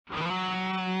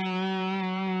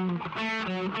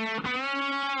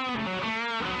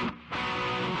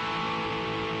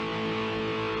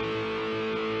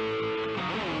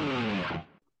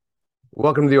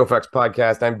Welcome to the OFX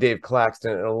podcast. I'm Dave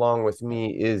Claxton, and along with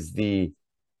me is the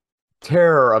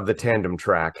terror of the tandem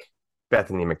track,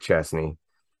 Bethany McChesney,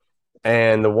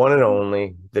 and the one and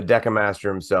only, the Deca Master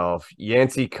himself,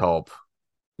 Yancey Culp.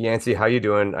 Yancey, how you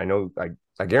doing? I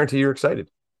guarantee you're excited.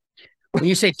 When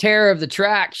you say terror of the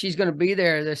track, she's going to be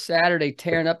there this Saturday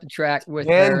tearing up the track with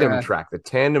the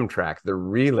tandem track, the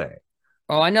relay.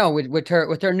 Oh, I know. With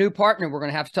her new partner, we're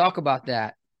going to have to talk about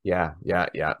that. Yeah. Beth,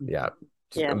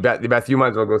 you might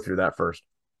as well go through that first.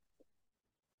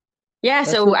 Yeah,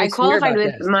 so I qualified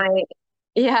with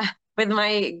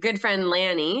my good friend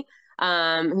Lanny,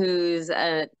 who's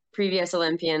a previous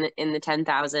Olympian in the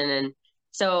 10,000. And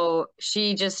so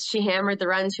she hammered the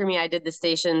runs for me. I did the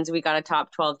stations. We got a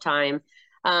top 12 time.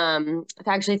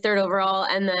 Actually third overall.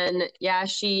 And then,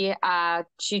 she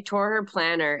tore her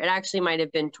plantar. It actually might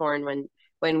have been torn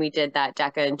when we did that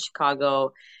DECA in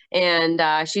Chicago.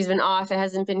 And she's been off. It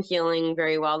hasn't been healing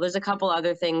very well. There's a couple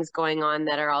other things going on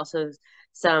that are also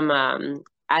some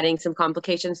adding some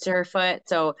complications to her foot.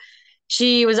 So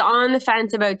she was on the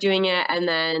fence about doing it. And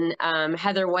then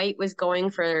Heather White was going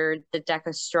for the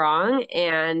DECA Strong.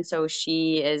 And so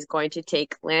she is going to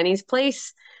take Lanny's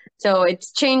place. So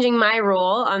it's changing my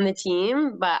role on the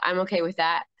team, but I'm okay with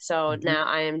that. So now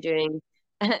I am doing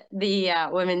the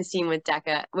women's team with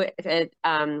DECA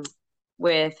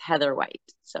with Heather White.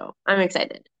 So I'm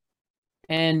excited.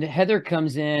 And Heather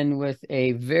comes in with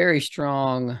a very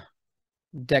strong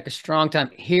DECA Strong time.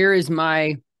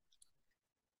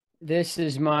 This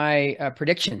is my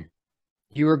prediction.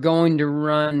 You are going to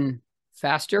run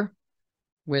faster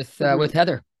with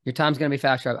Heather. Your time's going to be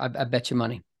faster. I bet you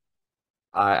money.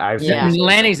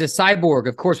 Lanny's a cyborg.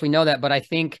 Of course, we know that, but I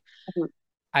think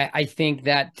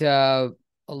that a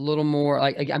little more.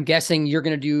 Like I'm guessing you're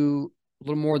going to do a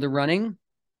little more of the running.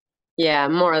 Yeah,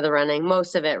 more of the running.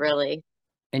 Most of it, really.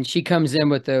 And she comes in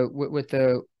with the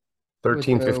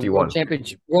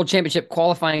 13:51 World Championship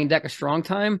qualifying DECA Strong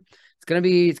time. It's gonna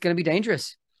be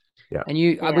dangerous. Yeah. And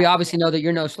we obviously know that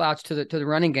you're no slouch to the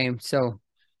running game. So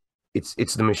it's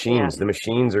the machines. Yeah. The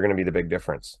machines are going to be the big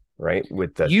difference, right?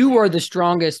 You are the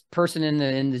strongest person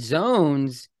in the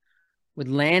zones with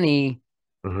Lanny,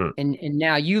 and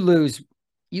now you lose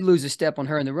a step on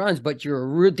her in the runs, but you're a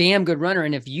real damn good runner.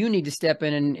 And if you need to step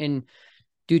in and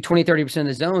do 20-30% of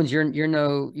the zones, you're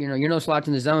no slouch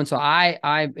in the zone. So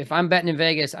if I'm betting in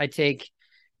Vegas, I take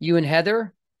you and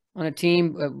Heather on a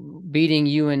team, beating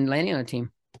you and Lanny on a team.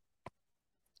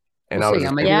 And I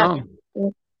may be wrong.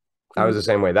 I was the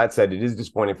same way. That said, it is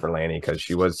disappointing for Lanny because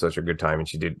she was such a good time and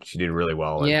she did really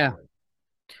well. Yeah.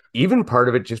 Even part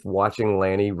of it, just watching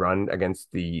Lanny run against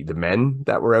the men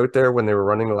that were out there when they were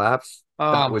running laps,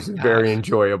 that was very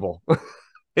enjoyable.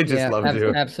 It just loved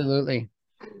you. Absolutely.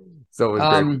 So it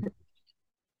was great.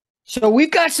 So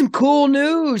we've got some cool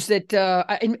news that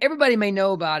and everybody may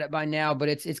know about it by now, but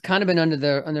it's kind of been under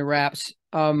the wraps.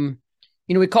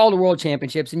 We call it the World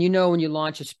Championships, and when you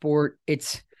launch a sport,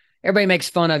 everybody makes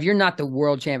fun of you're not the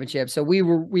World Championship. So we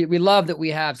love that we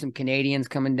have some Canadians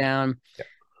coming down,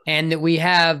 and that we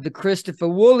have the Christopher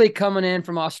Woolley coming in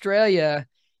from Australia.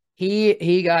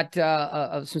 He got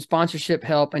some sponsorship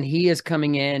help, and he is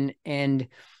coming in. And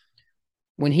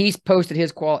when he's posted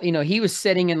his he was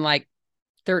sitting in like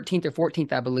 13th or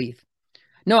 14th, I believe.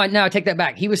 No, I take that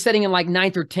back. He was sitting in like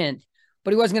 9th or 10th,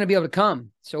 but he wasn't going to be able to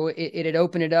come. So it had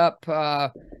opened it up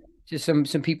to some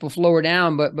people lower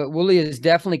down, but Woolley is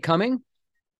definitely coming.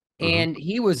 And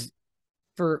he was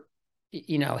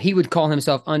he would call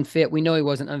himself unfit. We know he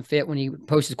wasn't unfit when he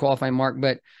posted his qualifying mark,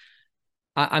 but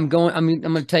I'm going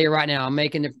to tell you right now, I'm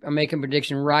making a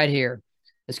prediction right here.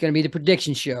 It's going to be the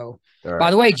prediction show. Right.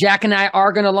 By the way, Jack and I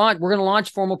are going to launch. We're going to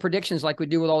launch formal predictions like we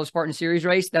do with all the Spartan Series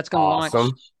race. That's going to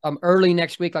launch early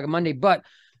next week, like a Monday. But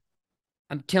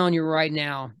I'm telling you right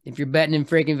now, if you're betting in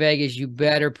freaking Vegas, you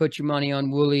better put your money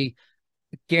on Woolley.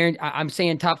 I'm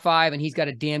saying top 5, and he's got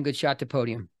a damn good shot to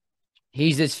podium.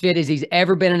 He's as fit as he's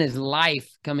ever been in his life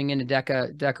coming into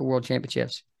DECA World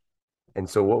Championships. And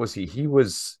so what was he?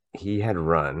 He had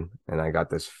run, and I got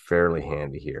this fairly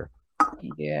handy here.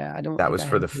 Yeah, I don't. That was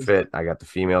for the fit. I got the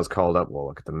females called up. We'll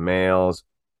look at the males.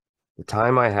 The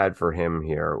time I had for him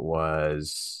here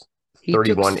was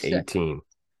 31:18.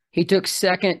 He took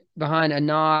second behind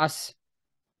Anas,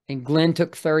 and Glenn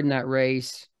took third in that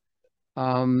race. He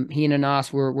and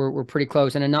Anas were pretty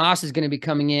close, and Anas is going to be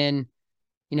coming in.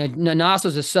 Anas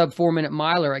was a sub 4-minute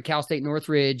miler at Cal State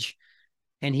Northridge,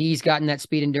 and he's gotten that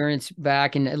speed endurance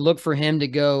back. And look for him to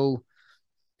go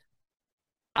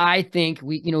I think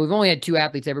we've only had two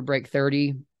athletes ever break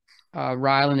 30,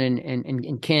 Ryland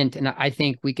and Kent, and I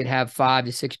think we could have 5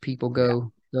 to 6 people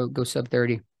go sub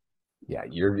 30. Yeah,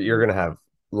 you're gonna have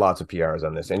lots of PRs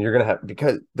on this, and you're gonna have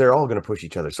because they're all gonna push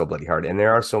each other so bloody hard, and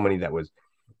there are so many that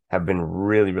have been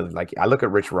really, really like I look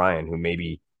at Rich Ryan, who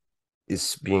maybe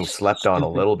is being slept on a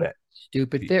little bit.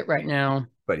 Stupid fit right now.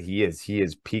 But he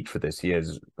is peaked for this. He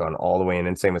has gone all the way in,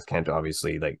 and same with Kent,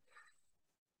 obviously. Like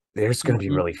there's gonna be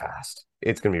really fast.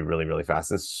 It's gonna be really, really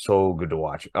fast. It's so good to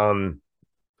watch. And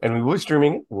we will be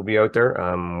streaming it. We'll be out there.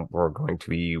 We're going to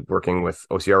be working with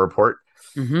OCR Report.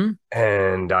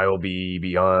 And I will be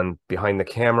behind the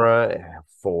camera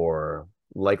for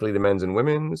likely the men's and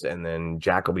women's, and then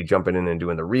Jack will be jumping in and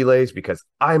doing the relays because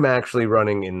I'm actually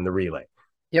running in the relay.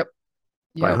 Yep.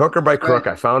 By hook or by crook,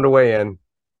 I found a way in.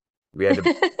 We had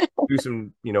to do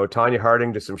some, Tanya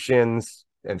Harding to some shins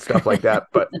and stuff like that,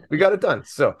 but we got it done.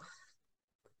 So,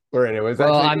 or anyways,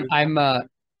 well,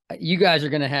 you guys are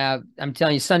gonna have. I'm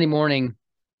telling you, Sunday morning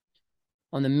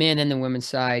on the men and the women's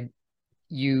side,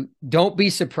 you don't be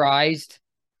surprised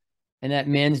in that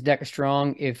men's Deca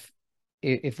Strong if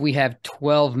we have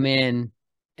 12 men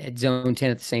at zone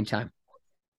 10 at the same time.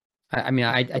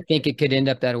 I think it could end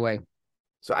up that way.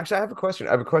 So actually, I have a question.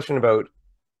 I have a question about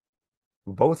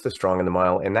both the strong and the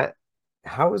mile, and that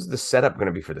how is the setup going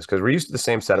to be for this? Because we're used to the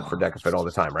same setup for DecaFit all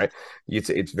the time, right?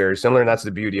 It's very similar, and that's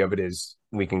the beauty of it is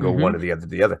we can go one to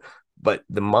the other. But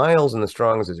the miles and the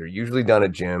strongs are usually done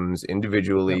at gyms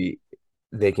individually. Yep.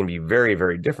 They can be very,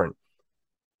 very different.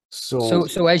 So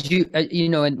as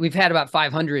and we've had about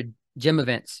 500 gym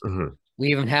events. We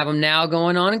even have them now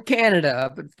going on in Canada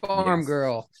up at Farm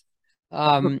Girl.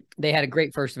 They had a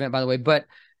great first event, by the way. But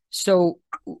so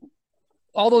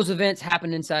all those events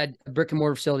happen inside brick and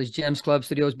mortar facilities, gyms, clubs,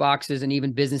 studios, boxes, and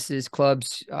even businesses,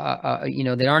 clubs,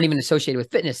 that aren't even associated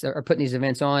with fitness are putting these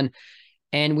events on.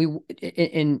 And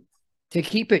to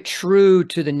keep it true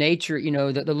to the nature,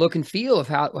 the look and feel of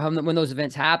how when those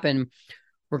events happen,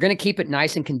 we're going to keep it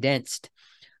nice and condensed.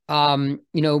 A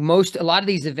lot of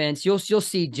these events, you'll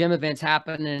see gym events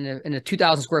happen in a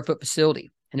 2,000 square foot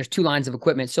facility, and there's 2 lines of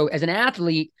equipment. So as an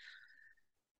athlete,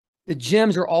 the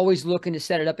gyms are always looking to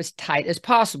set it up as tight as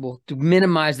possible to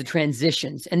minimize the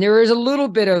transitions. And there is a little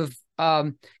bit of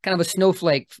kind of a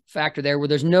snowflake factor there where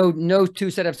there's no 2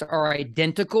 setups are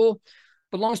identical.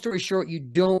 But long story short, you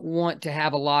don't want to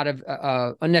have a lot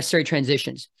of unnecessary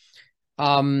transitions.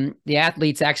 The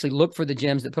athletes actually look for the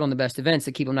gyms that put on the best events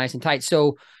that keep them nice and tight.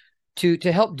 So to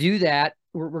help do that,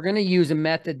 we're going to use a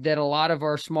method that a lot of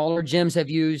our smaller gyms have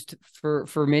used for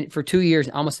 2 years,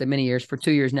 almost many years, for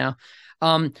 2 years now.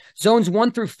 Zones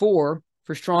 1 through 4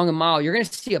 for strong and mile, you're going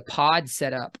to see a pod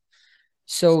set up.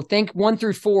 So think 1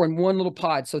 through 4 in one little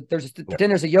pod. So then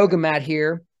there's a yoga mat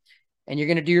here, and you're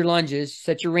going to do your lunges,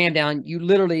 set your ram down. You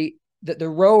literally, the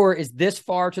rower is this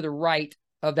far to the right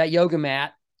of that yoga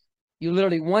mat. You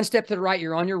literally 1 step to the right,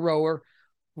 you're on your rower.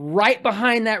 Right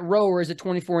behind that rower is a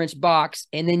 24-inch box.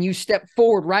 And then you step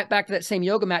forward right back to that same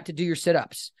yoga mat to do your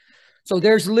sit-ups. So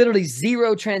there's literally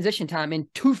 0 transition time. And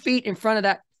 2 feet in front of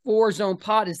that 4-zone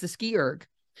pod is the ski erg.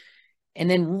 And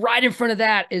then right in front of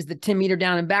that is the 10 meter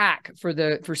down and back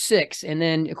for 6. And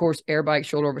then of course, air bike,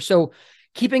 shoulder over. So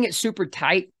keeping it super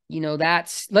tight,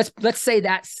 that's, let's say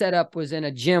that setup was in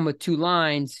a gym with 2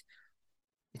 lines.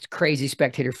 It's crazy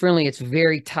spectator friendly. It's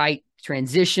very tight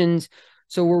transitions.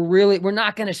 So we're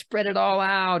not going to spread it all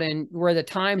out and where the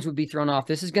times would be thrown off.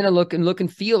 This is going to look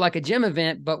and feel like a gym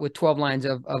event, but with 12 lines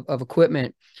of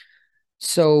equipment.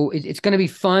 So it's going to be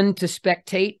fun to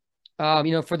spectate. For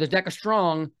the Deca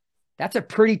Strong, that's a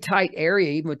pretty tight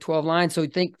area, even with 12 lines. So you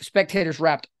think spectators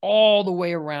wrapped all the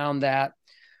way around that.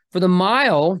 For the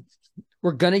mile,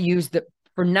 we're going to use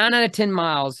for 9 out of 10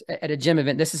 miles at a gym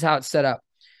event. This is how it's set up.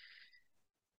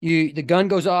 The gun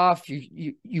goes off.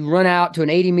 You run out to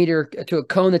a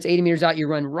cone that's 80 meters out. You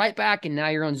run right back, and now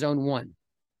you're on zone 1.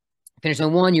 Finish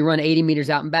zone 1, you run 80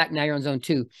 meters out and back. Now you're on zone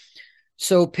 2.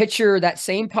 So picture that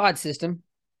same pod system.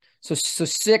 So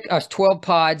 12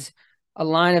 pods, a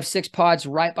line of 6 pods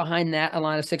right behind that, a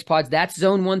line of 6 pods. That's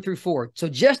zone 1 through 4. So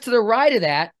just to the right of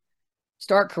that,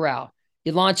 start corral.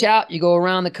 You launch out, you go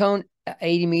around the cone,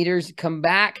 80 meters, come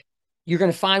back. You're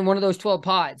going to find one of those 12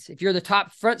 pods. If you're the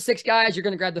top front 6 guys, you're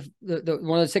going to grab the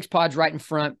one of the 6 pods right in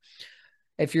front.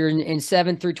 If you're in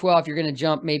 7 through 12, you're going to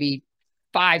jump maybe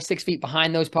 5-6 feet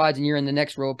behind those pods, and you're in the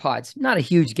next row of pods. Not a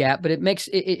huge gap, but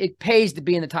it pays to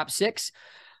be in the top 6.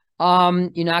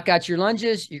 You knock out your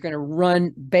lunges. You're going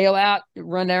to bail out,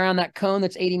 run around that cone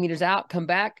that's 80 meters out, come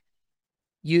back.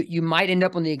 You might end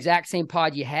up on the exact same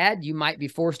pod you had. You might be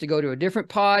forced to go to a different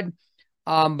pod.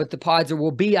 But the pods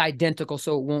will be identical,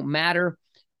 so it won't matter.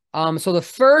 So the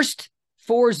first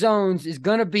 4 zones is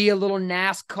going to be a little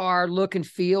NASCAR look and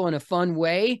feel in a fun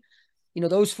way. You know,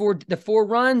 the 4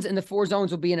 runs and the 4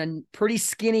 zones will be in a pretty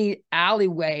skinny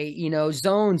alleyway, you know,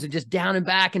 zones of just down and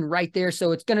back and right there.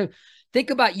 So it's going to think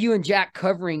about you and Jack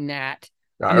covering that.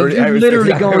 I mean, you're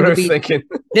literally going to be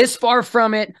this far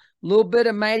from it. A little bit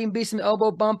of might even be some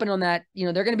elbow bumping on that. You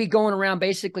know, they're going to be going around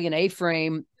basically an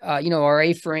A-frame, our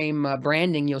A-frame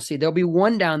branding. You'll see there'll be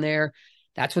one down there.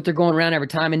 That's what they're going around every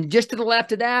time. And just to the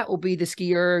left of that will be the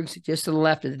ski ergs. Just to the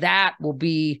left of that will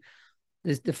be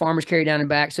the farmer's carry down and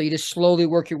back. So you just slowly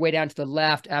work your way down to the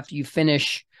left after you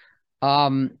finish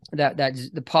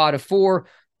the pod of 4.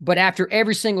 But after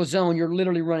every single zone, you're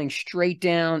literally running straight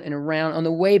down and around. On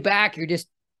the way back, you're just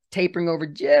tapering over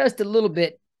just a little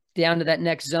bit down to that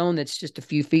next zone that's just a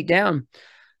few feet down.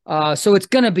 So it's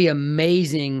going to be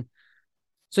amazing.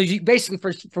 So you basically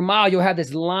for a mile, you'll have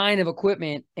this line of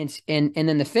equipment and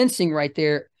then the fencing right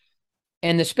there.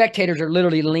 And the spectators are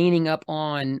literally leaning up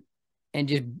on and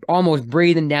just almost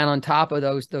breathing down on top of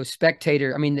those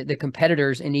the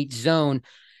competitors in each zone.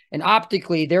 And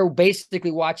optically, they're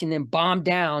basically watching them bomb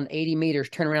down 80 meters,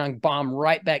 turn around, bomb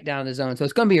right back down the zone. So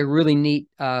it's going to be a really neat,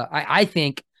 I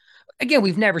think, again,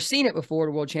 we've never seen it before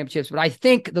the World Championships, but I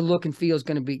think the look and feel is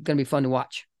going to be fun to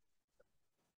watch.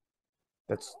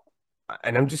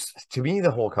 To me,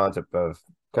 the whole concept of,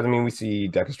 because I mean, we see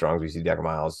Deca Strongs, we see Deca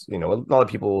Miles, you know, a lot of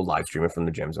people live stream it from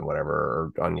the gyms and whatever,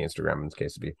 or on the Instagram in this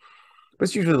case to be, but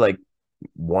it's usually like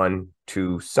 1,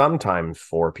 2, sometimes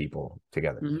 4 people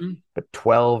together, but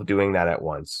 12 doing that at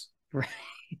once. Right.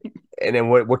 And then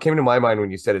what came to my mind when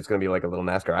you said it's going to be like a little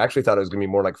NASCAR, I actually thought it was going to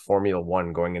be more like Formula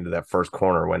One going into that first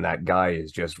corner when that guy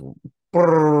is just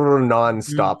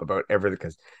nonstop about everything,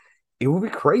 because it will be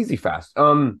crazy fast.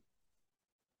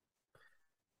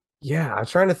 Yeah, I'm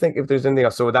trying to think if there's anything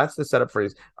else. So that's the setup for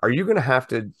this. Are you going to have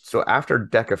to, so after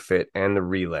Deca Fit and the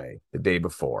relay the day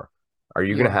before, are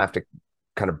you going to have to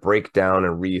kind of break down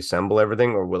and reassemble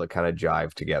everything, or will it kind of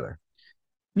jive together?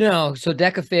 No. So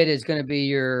Deca Fit is going to be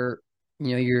your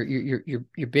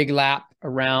big lap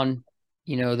around,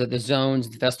 the zones,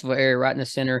 the festival area right in the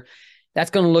center.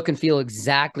 That's going to look and feel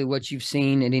exactly what you've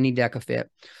seen in any Deca Fit.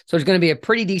 So it's going to be a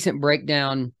pretty decent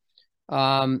breakdown.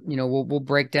 We'll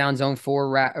break down zone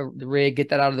 4, the rig, get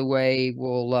that out of the way.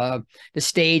 The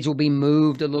stage will be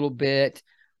moved a little bit.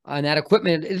 And that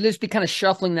equipment, it'll just be kind of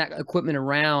shuffling that equipment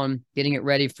around, getting it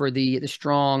ready for the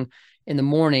strong in the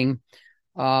morning.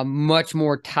 Much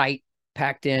more tight,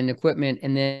 packed in equipment.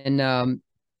 And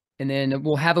then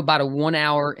we'll have about a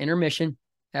 1-hour intermission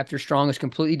after strong is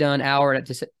completely done, hour at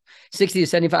 60 to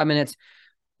 75 minutes,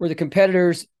 where the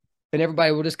competitors and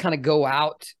everybody will just kind of go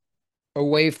out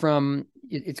away from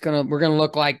we're going to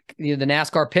look like the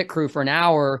NASCAR pit crew for an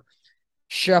hour,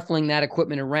 shuffling that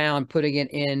equipment around, putting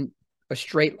it in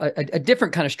a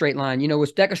different kind of straight line.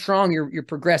 With Deca Strong, you're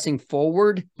progressing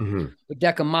forward. With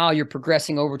Deca Mile, you're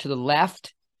progressing over to the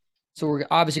left. So we're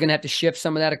obviously going to have to shift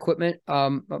some of that equipment,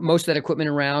 most of that equipment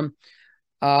around,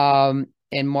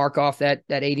 and mark off that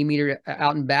 80 meter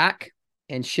out and back,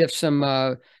 and shift some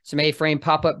A-frame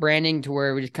pop-up branding to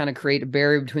where we just kind of create a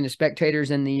barrier between the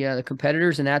spectators and the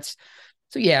competitors. And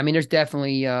there's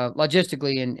definitely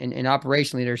logistically and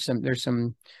operationally, there's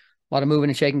some a lot of moving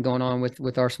and shaking going on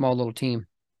with our small little team.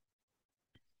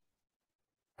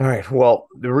 All right. Well,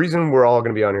 the reason we're all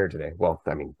going to be on here today, well,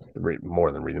 I mean,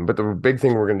 more than reason, but the big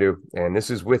thing we're going to do, and this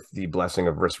is with the blessing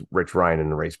of Rich Ryan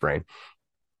and the Race Brain,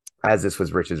 as this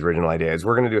was Rich's original idea, is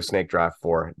we're going to do a snake draft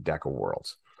for Deca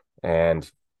Worlds.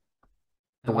 And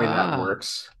the way that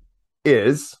works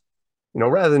is,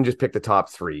 rather than just pick the top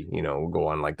 3, we'll go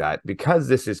on like that, because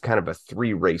this is kind of a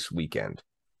 3-race weekend.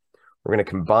 We're going to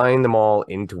combine them all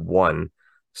into one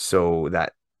so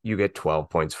that you get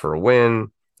 12 points for a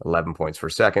win, 11 points for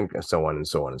second, so on and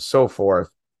so on and so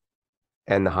forth.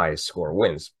 And the highest score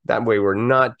wins. That way, we're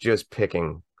not just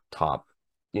picking top,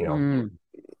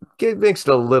 It makes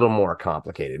it a little more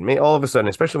complicated. All of a sudden,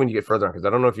 especially when you get further on, because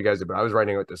I don't know if you guys did, but I was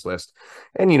writing out this list,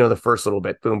 and the first little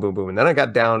bit, boom, boom, boom, and then I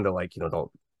got down to the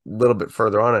little bit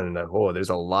further on, and there's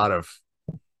a lot of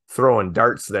throwing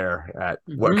darts there at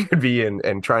what could be,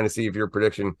 and trying to see if your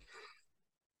prediction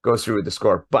goes through with the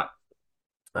score. But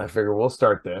I figure we'll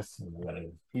start this. I got a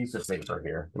piece of paper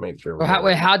here to make sure.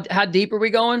 How deep are we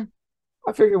going?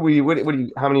 I figure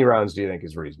how many rounds do you think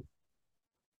is reasonable?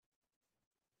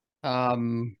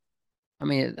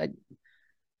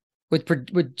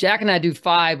 With Jack and I do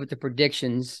 5 with the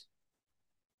predictions,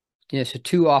 so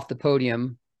 2 off the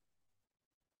podium.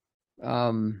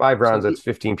 5 rounds, that's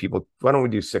 15 people. Why don't we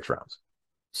do 6 rounds?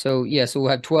 So we'll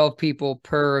have 12 people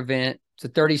per event. So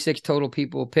 36 total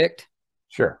people picked.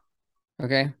 Sure.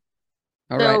 Okay.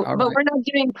 All right. So, All but right. we're not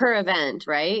doing per event,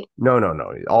 right? No,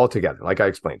 all together, like I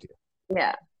explained to you.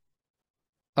 Yeah.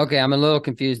 Okay, I'm a little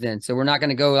confused then. So we're not going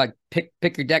to go like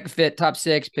pick your deck of fit top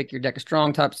 6, pick your deck of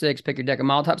strong top 6, pick your deck of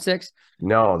mild top 6.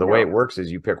 No, the way it works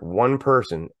is you pick one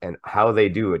person and how they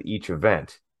do at each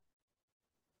event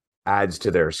adds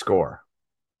to their score.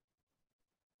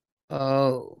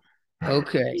 Oh,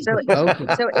 okay. So, Okay.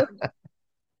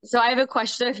 so I have a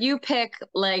question. If you pick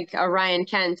like a Ryan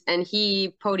Kent and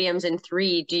he podiums in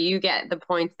 3, do you get the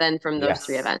points then from those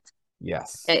 3 events?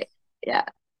 Yes. Okay. Yeah.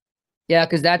 Yeah,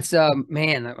 because that's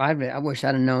man, I wish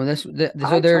I'd have known this. So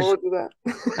I there's told you that.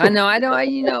 I know,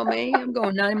 you know, man, I'm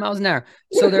going 90 miles an hour.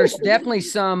 So there's definitely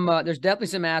some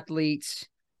athletes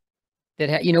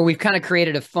that you know, we've kind of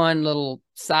created a fun little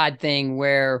side thing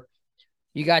where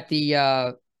you got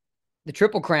the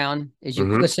Triple Crown is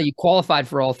let's say you qualified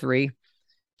for all 3.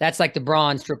 That's like the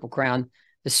bronze Triple Crown.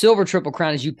 The silver Triple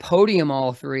Crown is you podium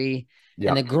all 3,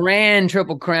 and the grand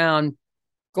Triple Crown,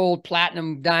 gold,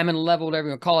 platinum, diamond level, whatever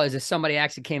you want to call it, is if somebody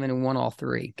actually came in and won all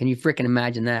 3. Can you freaking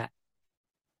imagine that?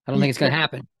 I don't think it's going to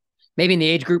happen. Maybe in the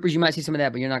age groupers, you might see some of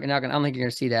that, but you're not going. I don't think you're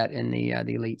going to see that in the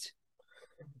elites.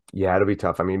 Yeah, it'll be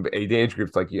tough. I mean, the age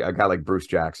groups, like a guy like Bruce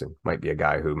Jackson might be a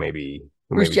guy who maybe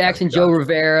Bruce Jackson, Joe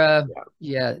Rivera,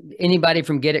 anybody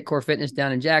from Get It Core Fitness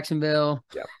down in Jacksonville.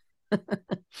 Yeah,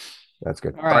 that's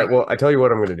good. All right. Well, I tell you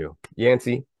what I'm going to do,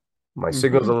 Yancey. My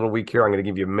signal's a little weak here. I'm going to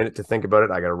give you a minute to think about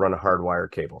it. I got to run a hardwire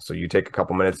cable, so you take a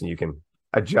couple minutes and you can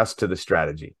adjust to the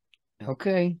strategy.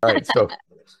 Okay. All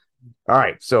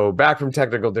right. So back from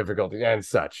technical difficulties and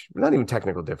such. Not even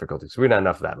technical difficulties. We don't have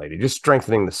enough of that, lady. Just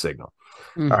strengthening the signal.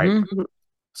 All right.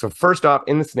 So first off,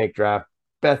 in the snake draft,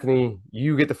 Bethany,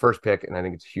 you get the first pick, and I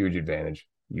think it's a huge advantage.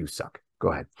 You suck.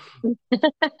 Go ahead.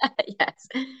 Yes.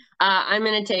 I'm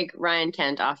going to take Ryan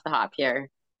Kent off the hop here.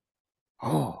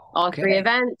 Oh, all 3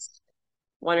 events,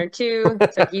 1 or 2.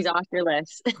 So he's off your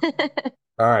list.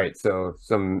 All right. So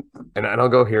and I'll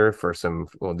go here for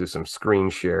we'll do some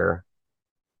screen share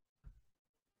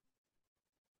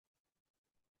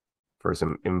for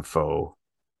some info.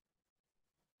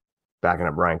 Backing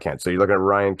up Ryan Kent. So you're looking at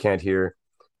Ryan Kent here.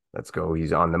 Let's go.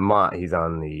 He's on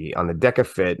the deck of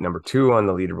fit, number 2 on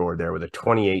the leaderboard there with a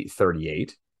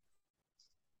 28:38.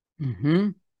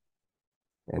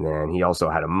 And then he also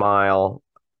had a mile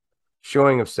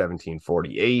showing of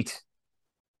 17:48.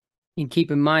 And keep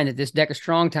in mind that this deck of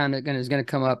strong time that is going to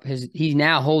come up, he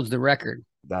now holds the record.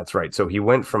 That's right. So he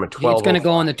went from a 12. It's going to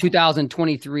go on the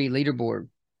 2023 leaderboard.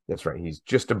 That's right. He's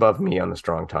just above me on the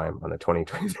strong time on the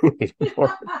 2023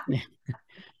 leaderboard.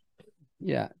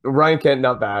 Yeah. Ryan Kent,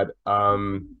 not bad.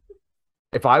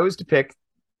 If I was to pick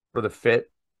for the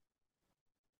fit,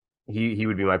 he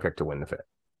would be my pick to win the fit.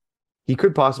 He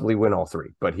could possibly win all 3,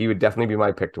 but he would definitely be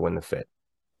my pick to win the fit.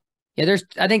 Yeah,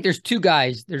 I think there's 2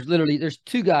 guys. There's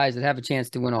 2 guys that have a chance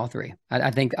to win all 3.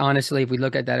 I think honestly, if we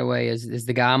look at that way, is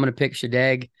the guy I'm going to pick,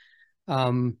 Shadeg,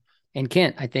 and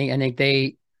Kent. I think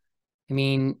they. I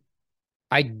mean,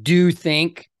 I do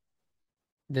think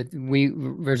that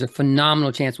there's a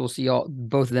phenomenal chance we'll see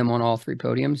both of them on all 3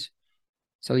 podiums.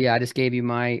 So yeah, I just gave you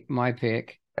my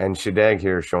pick. And Shadeg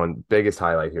here showing biggest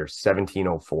highlight here,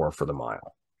 17:04 for the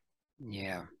mile.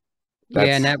 Yeah.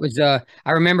 And that was I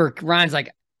remember Ryan's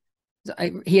like,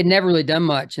 he had never really done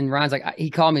much, and Ryan's like,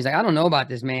 he called me, he's like, I don't know about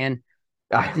this, man.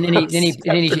 And then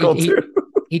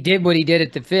he did what he did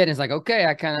at the fit, and it's like,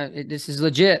 okay, this is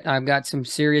legit. I've got some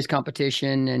serious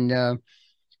competition, and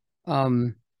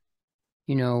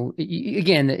you know,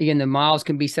 again, the miles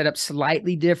can be set up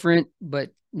slightly different,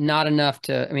 but not enough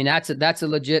to. I mean, that's a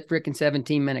legit freaking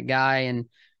 17-minute guy, and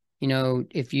you know,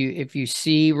 if you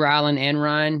see Rylan and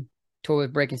Ryan toy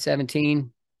with breaking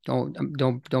 17,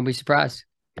 don't be surprised.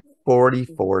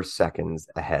 44 seconds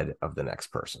ahead of the next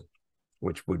person,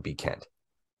 which would be Kent.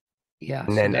 Yeah.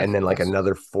 And then like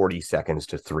another 40 seconds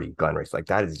to 3 Glen Race. Like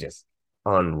that is just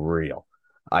unreal.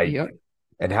 And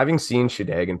having seen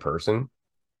Shadeg in person,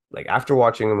 like after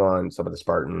watching him on some of the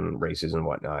Spartan races and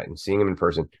whatnot and seeing him in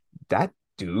person, that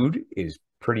dude is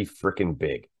pretty freaking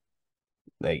big.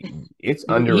 Like it's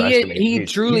underestimated. He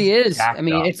truly is. I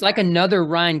mean, it's like another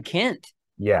Ryan Kent.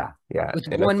 Yeah. With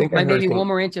maybe one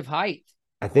more inch of height.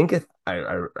 I think I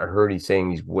heard he's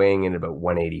saying he's weighing in about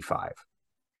 185,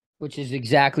 which is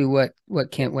exactly what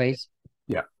Kent weighs.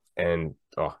 Yeah, and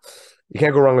you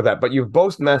can't go wrong with that. But you've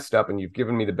both messed up, and you've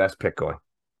given me the best pick going.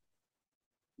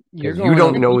 You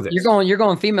don't know this. You're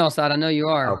going female side. I know you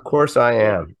are. Of course I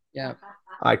am. Yeah.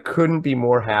 I couldn't be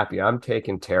more happy. I'm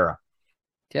taking Tara.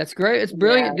 That's great. It's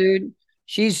brilliant, dude.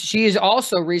 She is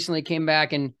also recently came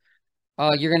back, and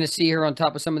you're going to see her on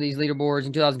top of some of these leaderboards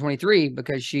in 2023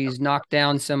 because she's knocked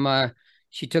down some.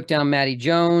 She took down Maddie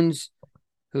Jones.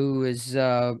 who is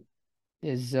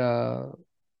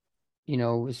you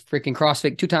know, is freaking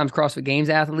CrossFit, 2 times CrossFit Games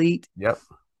athlete. Yep.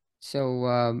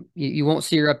 So you won't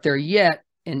see her up there yet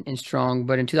in strong,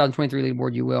 but in 2023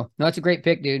 leaderboard you will. No, that's a great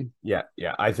pick, dude. Yeah,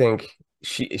 yeah. I think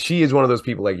she is one of those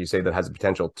people, like you say, that has the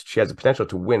potential. She has the potential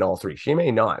to win all three. She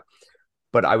may not,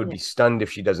 but I would be stunned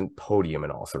if she doesn't podium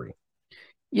in all three.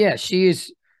 Yeah, she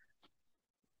is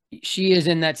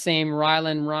in that same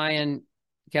Rylan Ryan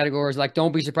categories. Like,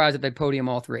 don't be surprised if they podium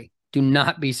all three. Do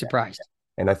not be surprised.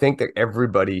 And I think that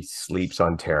everybody sleeps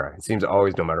on Tara. It seems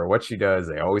always, no matter what she does,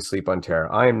 they always sleep on Tara.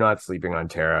 I am not sleeping on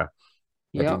Tara.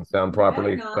 That didn't sound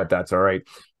properly, but that's all right.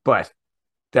 But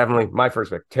definitely my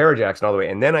first pick, Tara Jackson all the way.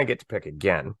 And then I get to pick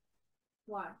again.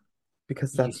 Why?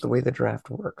 Because that's the way the draft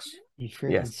works.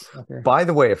 Yes. Sucker. By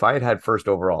the way, if I had had first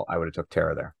overall, I would have took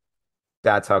Tara there.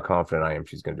 That's how confident I am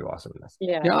she's going to do awesome in this.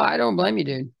 Yeah. No, I don't blame you,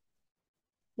 dude.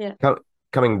 Yeah.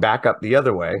 Coming back up the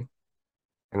other way,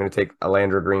 I'm going to take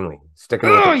Alandra Greenlee. Sticking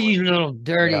Oh, with you little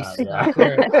dirty yeah.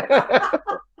 sucker.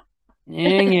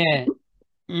 Dang it.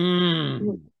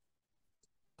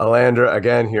 Alandra,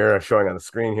 again, here, showing on the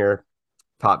screen here,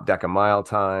 top Deca mile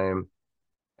time.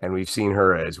 And we've seen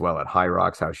her as well at High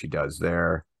Rocks, how she does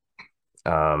there.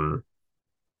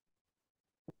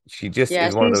 She just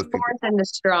is one of those fourth in the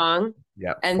strong,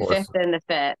 and fourth. fifth in the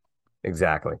fit.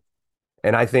 Exactly.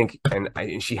 And I think,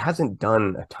 she hasn't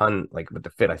done a ton like with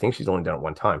the fit. I think she's only done it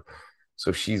one time.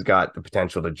 So she's got the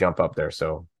potential to jump up there.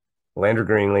 So Alandra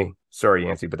Greenlee, sorry,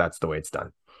 Yancey, but that's the way it's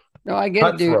done. No, I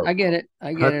get it, dude. I get it.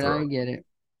 I get it.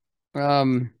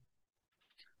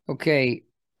 Okay.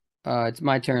 It's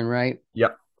my turn, right?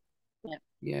 Yep.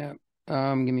 Yeah.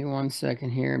 Give me 1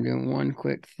 second here. I'm doing one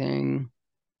quick thing.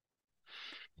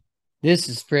 This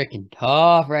is freaking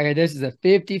tough right here. This is a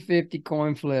 50-50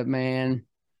 coin flip, man.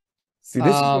 See,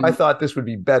 this is I thought this would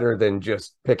be better than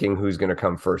just picking who's going to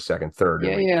come first, second, third.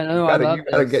 Yeah, you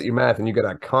gotta get your math, and you gotta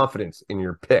have confidence in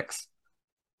your picks.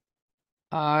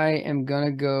 I am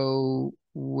gonna go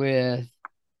with.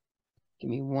 Give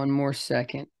me 1 more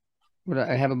second. But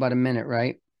I have about a minute,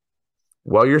 right?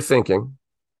 While you're thinking,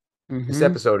 this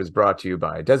episode is brought to you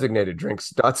by Designated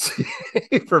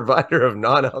Drinks.ca, provider of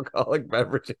non-alcoholic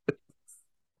beverages.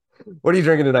 What are you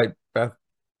drinking tonight, Beth?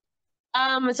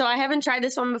 So I haven't tried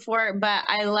this one before, but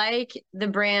I like the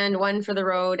brand One for the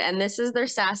Road, and this is their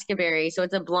Saskaberry. So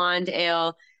it's a blonde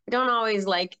ale. I don't always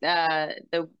like the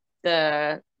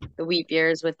wheat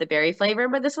beers with the berry flavor,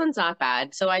 but this one's not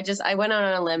bad. So I went out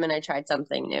on a limb and I tried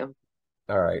something new.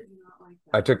 All right.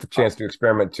 I took the chance to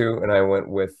experiment too, and I went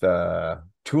with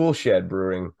Tool Shed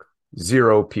Brewing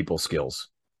Zero People Skills.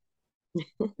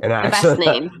 And best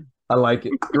name. I like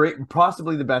it. Great,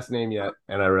 possibly the best name yet,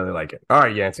 and I really like it. All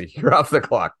right, Yancey, you're off the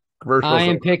clock. I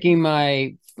am picking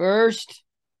my first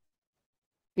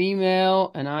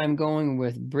female, and I'm going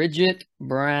with Bridget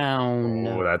Brown.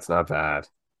 Oh, that's not bad.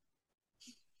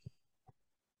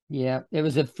 Yeah, it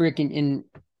was a freaking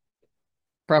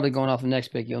probably going off the next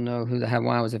pick, you'll know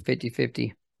why it was a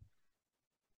 50-50.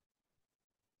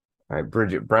 All right,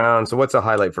 Bridget Brown. So what's a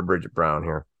highlight for Bridget Brown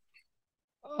here?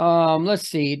 Let's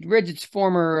see. Bridget's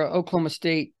former Oklahoma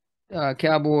State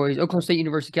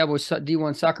University Cowboys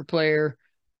D1 soccer player.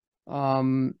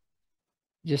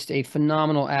 Just a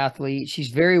phenomenal athlete. She's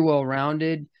very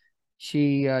well-rounded.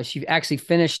 She actually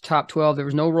finished top 12. There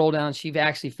was no roll down. She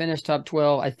actually finished top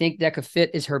 12. I think Deca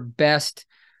Fit is her best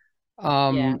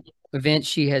event.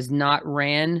 She has not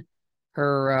ran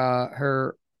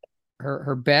her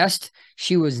best.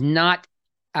 She was not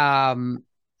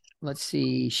let's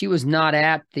see. She was not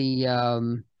at the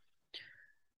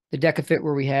Deca Fit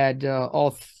where we had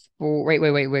all four.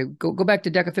 Wait. Go back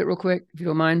to Deca Fit real quick, if you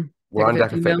don't mind. We're on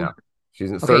Deca Fit now. She's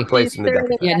in third place in the Deca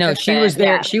Fit. Yeah, no, she was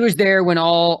there. Yeah. She was there when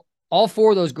all four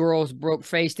of those girls broke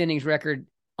Faye Stinning's record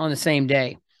on the same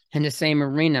day in the same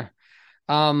arena.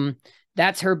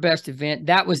 That's her best event.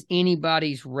 That was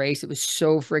anybody's race. It was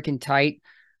so freaking tight.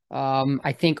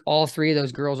 I think all three of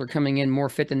those girls are coming in more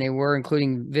fit than they were,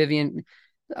 including Vivian.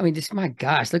 I mean, my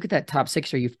gosh, look at that top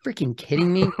six. Are you freaking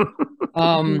kidding me?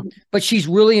 But she's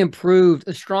really improved.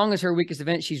 As strong as her weakest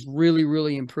event, she's really,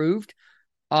 really improved.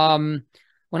 When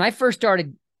I first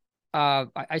started,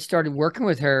 I started working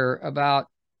with her about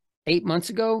 8 months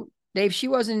ago. Dave, she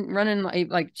wasn't running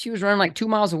like she was running like 2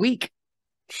 miles a week.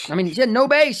 I mean, she had no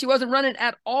base. She wasn't running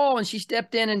at all. And she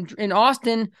stepped in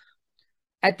Austin.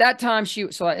 At that time,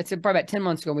 it's probably about 10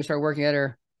 months ago we started working at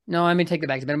her. No, I mean, take it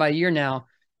back. It's been about a year now.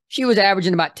 She was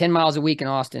averaging about 10 miles a week in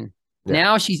Austin. Yeah.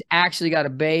 Now she's actually got a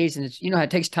base, and it's, it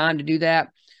takes time to do that.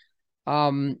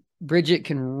 Bridget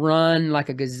can run like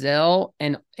a gazelle,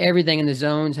 and everything in the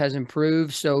zones has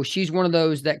improved. So she's one of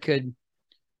those that could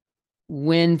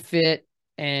win fit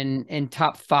and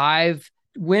top 5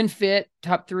 win fit,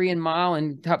 top 3 in mile,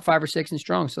 and top 5 or 6 in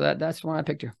strong. So that's why I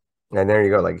picked her. And there you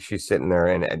go. Like she's sitting there,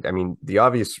 and I mean, the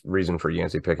obvious reason for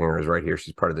Yancey picking her is right here.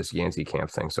 She's part of this Yancey camp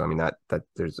thing. So I mean, that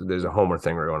there's a Homer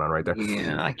thing going on right there.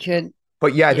 Yeah, I could.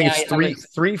 But yeah, I think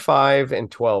it's 3, 5, and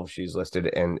 12. She's listed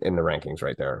in the rankings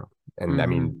right there. And I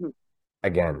mean,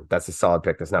 again, that's a solid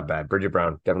pick. That's not bad. Bridget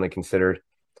Brown, definitely considered.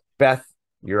 Beth,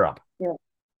 you're up. Yeah.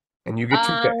 And you get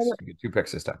 2 picks. You get 2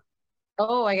 picks this time.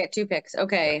 Oh, I get 2 picks.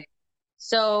 Okay. Yeah.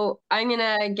 So I'm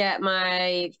gonna get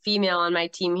my female on my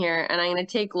team here, and I'm gonna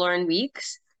take Lauren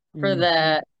Weeks for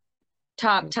the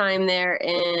top time there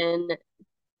in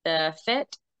the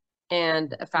fit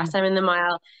and a fast time in the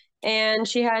mile. And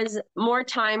she has more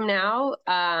time now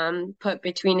put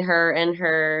between her and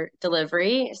her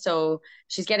delivery. So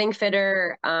she's getting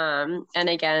fitter. And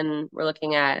again, we're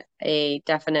looking at a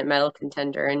definite medal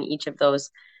contender in each of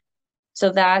those.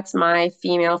 So that's my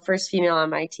first female on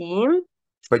my team.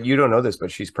 But you don't know this,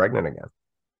 but she's pregnant again.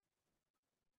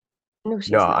 No,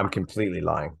 she's no, not. I'm completely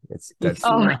lying. That's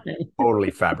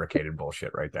totally fabricated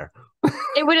bullshit right there.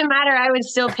 It wouldn't matter. I would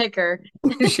still pick her.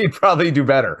 She'd probably do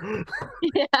better.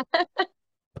 Yeah.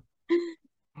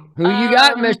 Who you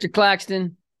got, Mr.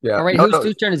 Claxton? Yeah. All right,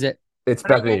 whose turn is it? It's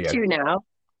Bethany again. 2 now.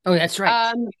 Oh, that's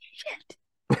right.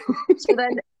 So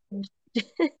then,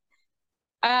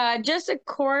 just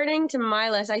according to my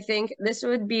list, I think this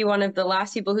would be one of the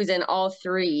last people who's in all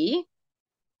 3.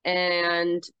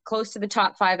 And close to the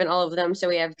top 5 in all of them. So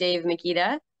we have Dave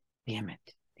Mikita. Damn it.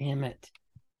 I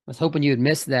was hoping you'd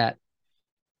miss that.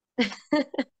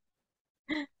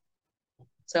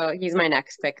 So he's my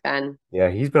next pick then.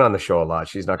 Yeah, he's been on the show a lot.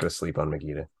 She's not going to sleep on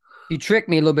Mikita. You tricked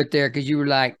me a little bit there because you were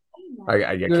like,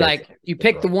 you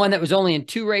picked the one that was only in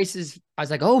 2 races. I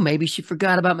was like, oh, maybe she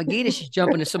forgot about Mikita. She's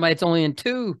jumping to somebody that's only in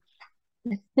 2.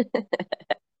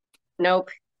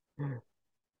 Nope.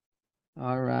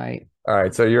 All right.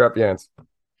 So you're up, Jens.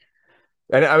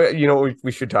 And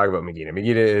we should talk about Mikita.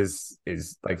 Mikita is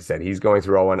like I said, he's going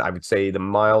through all one. I would say the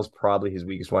mile's probably his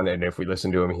weakest one, and if we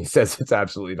listen to him, he says it's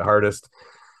absolutely the hardest.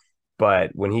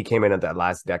 But when he came in at that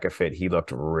last DECA fit, he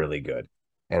looked really good,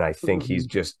 and I think he's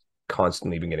just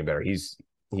constantly been getting better.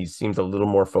 He seems a little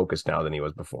more focused now than he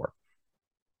was before.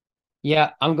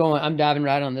 Yeah, I'm diving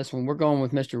right on this one. We're going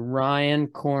with Mr. Ryan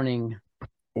Corning.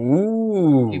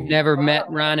 Ooh. You've never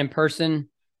met Ryan in person.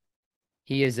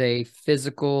 He is a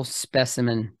physical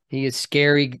specimen. He is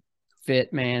scary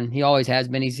fit, man. He always has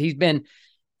been.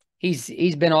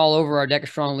 He's been all over our DECA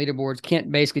Strong leaderboards.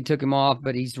 Kent basically took him off,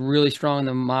 but he's really strong in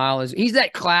the mile. He's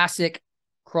that classic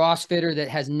CrossFitter that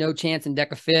has no chance in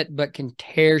DECA Fit, but can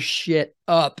tear shit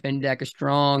up in DECA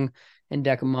Strong and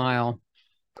DECA Mile.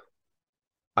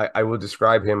 I will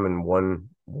describe him in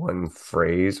one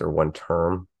phrase or one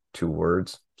term. 2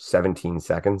 words, 17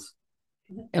 seconds.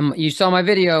 And you saw my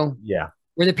video. Yeah.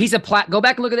 Where the piece of go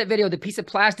back and look at that video. The piece of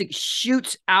plastic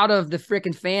shoots out of the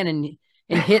freaking fan and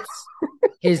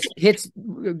hits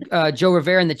Joe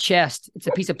Rivera in the chest. It's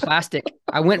a piece of plastic.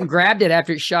 I went and grabbed it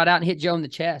after it shot out and hit Joe in the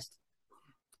chest.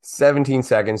 17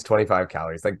 seconds, 25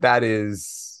 calories. Like that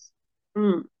is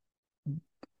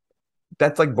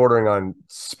that's like bordering on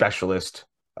specialist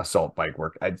assault bike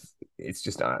work. It's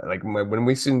just not like when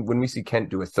we see Kent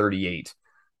do a 38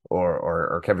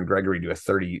 or Kevin Gregory do a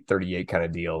 38 kind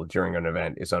of deal during an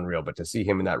event is unreal. But to see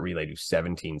him in that relay do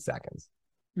 17 seconds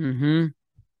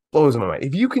blows my mind.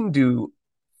 If you can do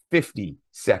 50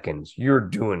 seconds, you're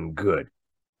doing good.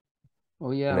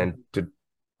 Oh yeah. And then to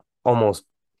almost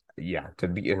to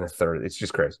be in a third, it's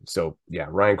just crazy. So yeah,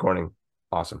 Ryan Corning,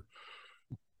 awesome.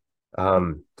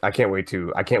 I can't wait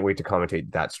to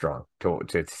commentate that strong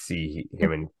to see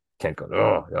him and Kent go.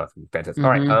 Oh, fantastic! All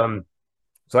right,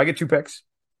 so I get 2 picks.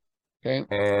 Okay,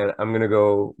 and I'm gonna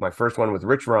go my first one with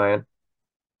Rich Ryan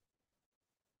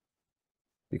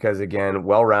because again,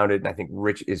 well-rounded, and I think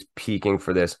Rich is peaking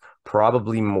for this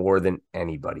probably more than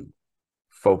anybody.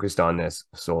 Focused on this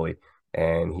solely,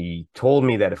 and he told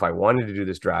me that if I wanted to do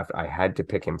this draft, I had to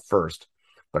pick him first.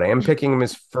 But I am picking him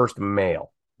as first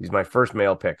male. He's my first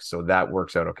male pick, so that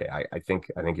works out okay. I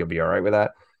think he'll be all right with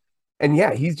that. And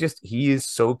yeah, he is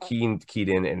so keyed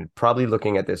in and probably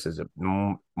looking at this as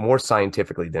more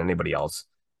scientifically than anybody else.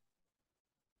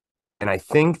 And I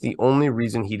think the only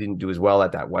reason he didn't do as well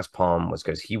at that West Palm was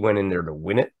because he went in there to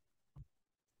win it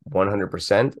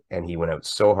 100%, and he went out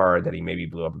so hard that he maybe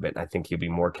blew up a bit. And I think he'll be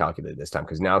more calculated this time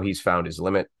because now he's found his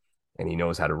limit and he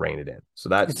knows how to rein it in. So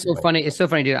that's it's so funny. It's so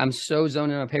funny, dude. I'm so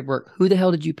zoned in on paperwork. Who the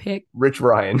hell did you pick? Rich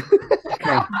Ryan.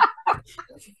 Okay.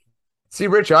 See,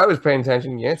 Rich, I was paying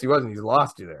attention. Yes, he wasn't. He's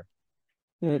lost you there.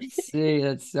 Let's see.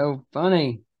 That's so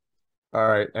funny. All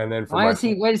right, and then for Why my, is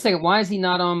he? Wait a second. Why is he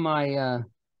not on my?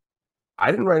 I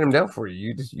didn't write him down for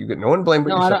you. You get no one to blame but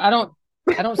No, yourself.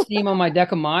 I don't see him on my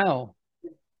deck a mile.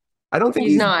 I don't think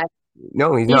He's not.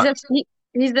 No, he's He's not.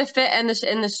 he's the fit and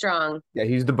the strong. Yeah,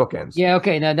 he's the bookends. Yeah,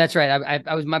 okay, no, that's right.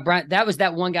 I was that was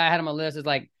that one guy I had on my list. It's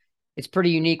like it's pretty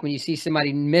unique when you see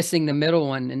somebody missing the middle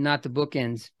one and not the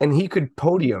bookends. And he could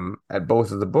podium at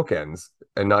both of the bookends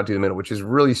and not do the middle, which is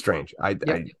really strange.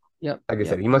 Yep. Like I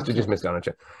said, he must have just missed out on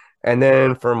it. And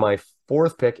then for my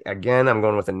fourth pick, again, I'm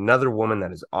going with another woman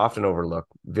that is often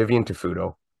overlooked, Vivian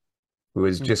Tafuto, who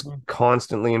is just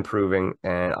constantly improving.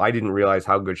 And I didn't realize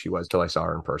how good she was till I saw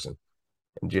her in person.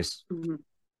 And just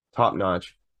top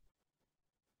notch.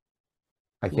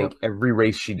 I think every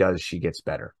race she does, she gets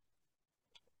better.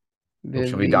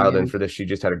 She'll be dialed in for this. She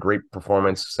just had a great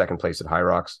performance, second place at High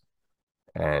Rocks,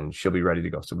 and she'll be ready to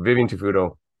go. So Vivian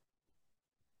Tafuto,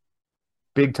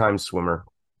 big time swimmer.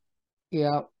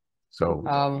 Yeah.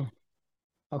 So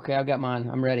okay, I've got mine.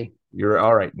 I'm ready. You're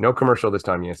all right. No commercial this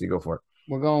time, Yancy. Go for it.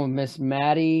 We're going with Miss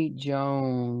Maddie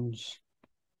Jones.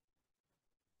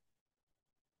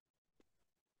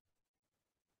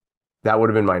 That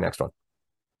would have been my next one.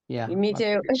 Yeah. Me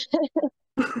too.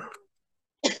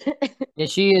 Yeah,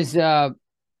 she is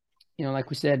like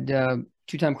we said,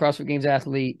 two-time CrossFit Games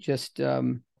athlete, just a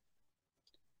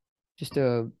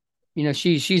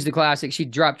she's the classic. She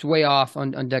dropped way off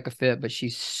on DecaFit, but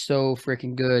she's so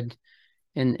freaking good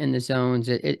in the zones.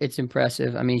 It's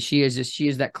impressive. I mean, she is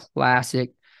that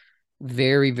classic,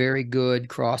 very, very good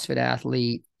CrossFit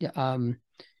athlete,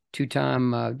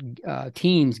 two-time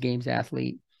teams games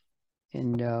athlete.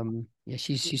 And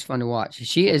she's fun to watch.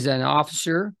 She is an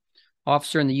officer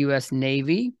in the U.S.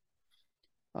 Navy.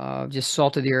 Just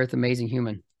salt of the earth, amazing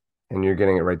human. And you're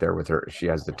getting it right there with her. She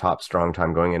has the top strong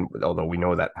time going in, although we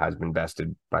know that has been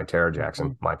bested by Tara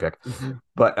Jackson, my pick.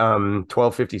 But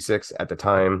 12:56 at the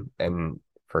time, and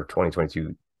for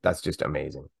 2022, that's just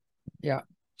amazing. Yeah.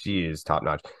 She is top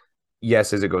notch.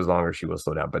 Yes, as it goes longer, she will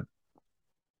slow down, but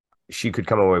she could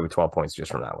come away with 12 points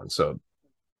just from that one. So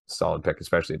solid pick,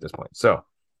 especially at this point. So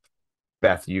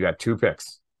Beth, you got 2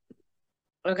 picks.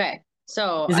 Okay.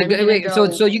 So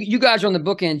so you guys are on the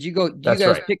bookends. You guys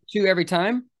right. Pick 2 every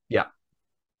time? Yeah.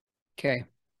 Okay.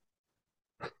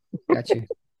 Got you.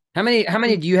 How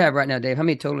many do you have right now, Dave? How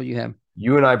many total do you have?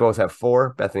 You and I both have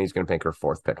 4. Bethany's going to pick her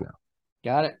 4th pick now.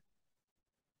 Got it.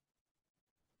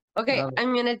 Okay,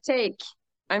 I'm gonna take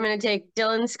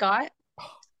Dylan Scott.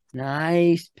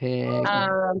 Nice pick.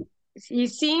 He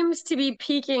seems to be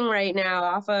peaking right now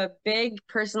off a big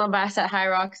personal best at High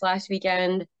Rocks last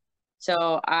weekend.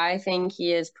 So I think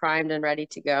he is primed and ready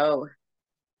to go.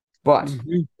 But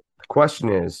the question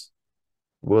is,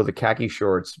 will the khaki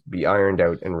shorts be ironed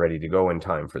out and ready to go in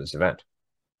time for this event?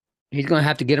 He's going to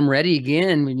have to get them ready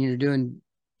again when you're doing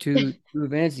two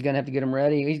events. He's going to have to get them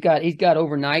ready. He's got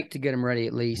overnight to get them ready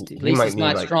at least. At least it's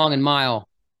not strong and mile.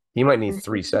 He might need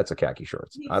 3 sets of khaki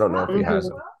shorts. I don't know if he has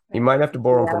them. He might have to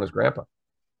borrow them from his grandpa.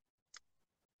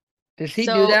 Does he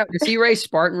do that? Does he race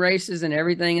Spartan races and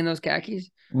everything in those khakis?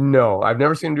 No, I've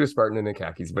never seen him do a Spartan in the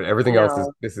khakis, but everything else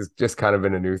this is just kind of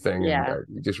been a new thing and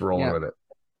just rolling with it.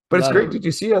 But it's great. Did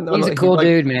you see him? He's a cool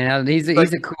dude, man. He's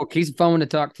fun to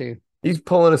talk to. He's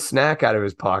pulling a snack out of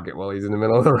his pocket while he's in the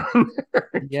middle of the run there.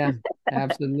 Yeah,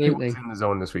 absolutely. He was in the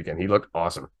zone this weekend. He looked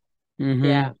awesome.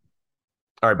 Yeah.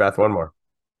 All right, Beth, one more.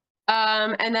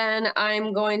 And then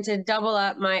I'm going to double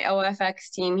up my OFX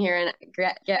team here and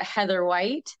get Heather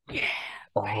White. Yeah.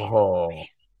 Oh.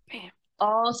 Bam.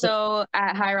 Also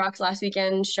at High Rocks last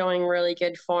weekend, showing really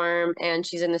good form, and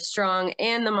she's in the strong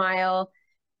and the mile,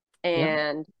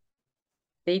 and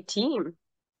they team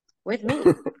with me.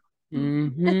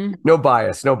 No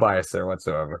bias there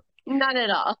whatsoever. None at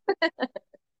all.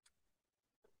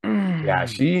 Yeah,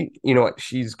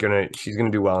 she's gonna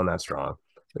do well in that strong.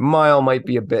 The mile might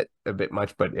be a bit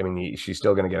much, but I mean, she's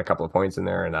still gonna get a couple of points in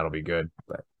there, and that'll be good.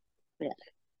 But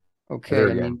okay,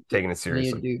 again, taking it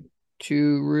seriously. Do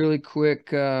 2 really quick.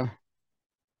 Give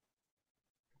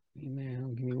me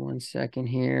 1 second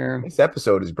here. This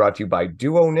episode is brought to you by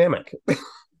Duonamic.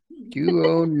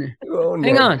 Duonamic.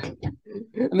 Hang on.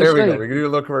 There we go. We can do a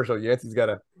little commercial. Yancey's got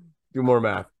to do more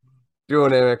math.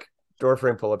 Duonamic, door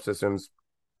frame pull-up systems.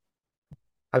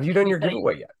 Have you done your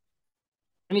giveaway yet?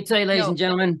 Let me tell you, ladies and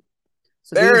gentlemen.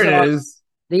 So there it is.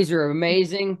 These are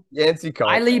amazing. Yancy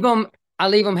Collins. I leave them.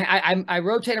 I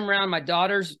rotate them around my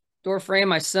daughter's door frame,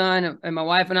 my son, and my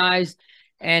wife and I's.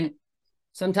 And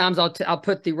sometimes I'll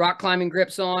put the rock climbing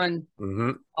grips on.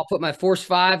 I'll put my Force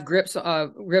 5 grips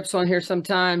on here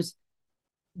sometimes.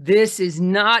 This is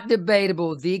not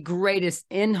debatable. The greatest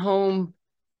in-home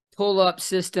pull-up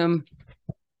system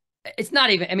it's not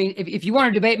even. I mean, if you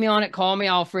want to debate me on it, call me.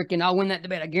 I'll win that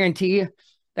debate. I guarantee you.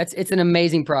 It's an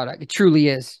amazing product. It truly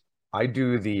is. I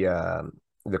do the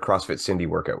CrossFit Cindy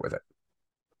workout with it.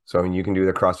 So I mean, you can do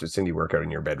the CrossFit Cindy workout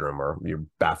in your bedroom or your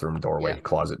bathroom doorway,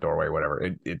 closet doorway,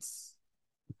 whatever. It's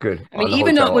good. I mean,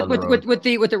 even though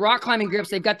with the rock climbing grips,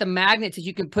 they've got the magnets that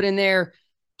you can put in there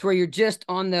to where you're just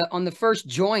on the first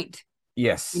joint.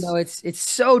 Yes. You know, it's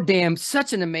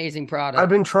such an amazing product. I've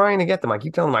been trying to get them. I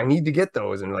keep telling them I need to get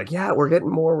those, and they're like, yeah, we're getting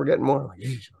more. I'm like,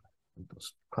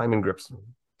 those climbing grips,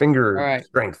 finger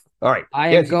strength. All right,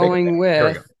 I am going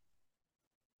with.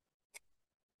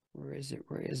 Where is it?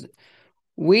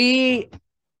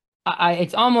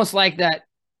 It's almost like that.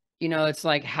 You know, it's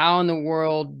like, how in the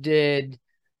world did,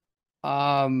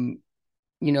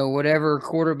 whatever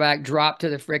quarterback dropped to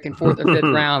the freaking 4th or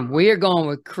 5th round? We are going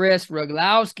with Chris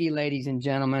Roglowski, ladies and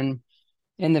gentlemen,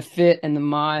 in the fit and the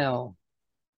mile.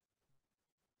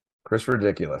 Chris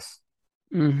Ridiculous.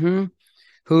 Who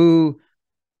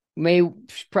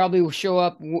probably will show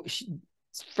up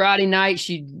Friday night.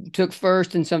 She took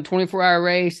first in some 24-hour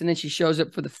race, and then she shows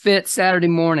up for the fit Saturday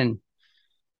morning.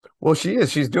 Well,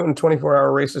 she's doing a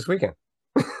 24-hour race this weekend.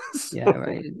 Yeah,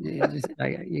 right.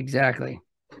 Exactly.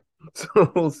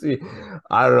 So we'll see.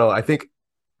 I don't know. I think,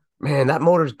 man, that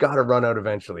motor's got to run out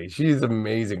eventually. She's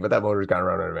amazing, but that motor's got to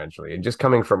run out eventually. And just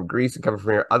coming from Greece and coming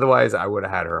from here, otherwise I would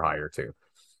have had her higher too.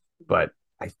 But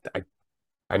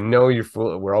I know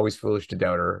we're always foolish to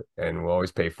doubt her, and we'll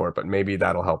always pay for it. But maybe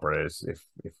that'll help her. If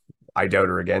I doubt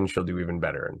her again, she'll do even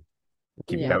better, and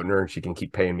keep doubting her, and she can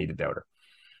keep paying me to doubt her.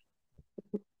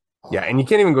 Yeah, and you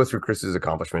can't even go through Chris's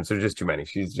accomplishments. There's just too many.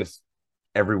 She's just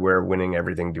everywhere, winning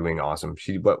everything, doing awesome.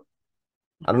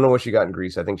 I don't know what she got in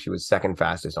Greece. I think she was second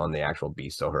fastest on the actual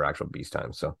beast, so her actual beast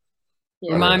time. So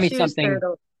remind me something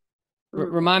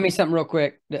real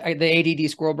quick. The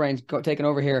ADD squirrel brain's taking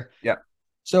over here. Yeah.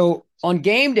 So on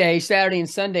game day, Saturday and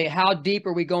Sunday, how deep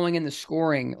are we going in the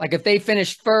scoring? Like, if they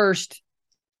finish first,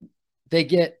 they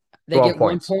get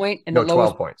 1 point, and no,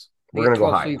 12 points. We're gonna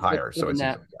go higher. So it's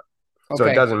that. So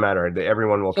it doesn't matter.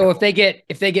 Everyone will. So if they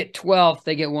get 12,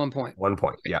 they get 1 point. 1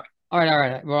 point. Yeah. All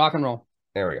right. We'll rock and roll.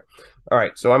 There we go. All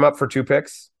right. So I'm up for 2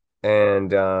 picks,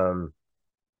 and I'm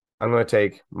going to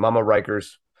take Mama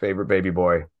Riker's favorite baby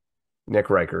boy, Nick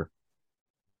Riker.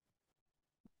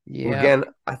 Yeah. Again,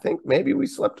 I think maybe we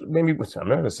slept. Maybe I'm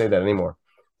not going to say that anymore.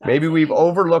 Maybe we've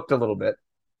overlooked a little bit.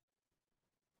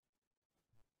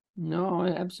 No,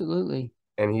 absolutely.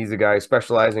 And he's a guy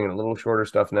specializing in a little shorter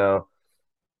stuff now.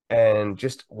 And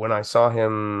just when I saw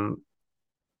him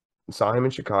in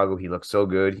Chicago, he looked so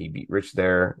good. He beat Rich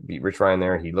Ryan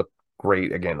there. He looked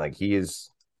great again. Like, he's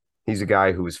a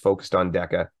guy who is focused on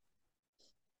DECA.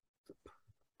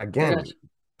 Again,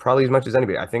 probably as much as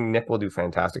anybody. I think Nick will do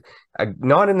fantastic.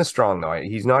 Not in the strong though.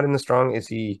 He's not in the strong. Is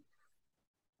he?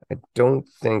 I don't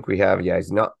think we have. Yeah,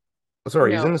 he's not.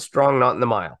 Sorry, no. He's in the strong, not in the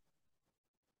mile.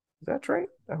 Is that right?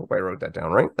 I hope I wrote that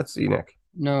down right. Let's see, Nick.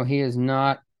 No, he is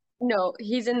not. No,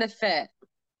 he's in the fit.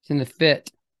 He's in the fit.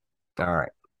 All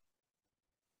right.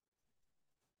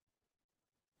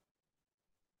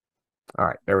 All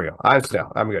right, there we go.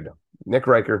 I'm good now. Nick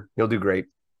Riker, he'll do great.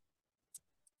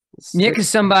 Nick is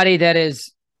somebody that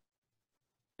is,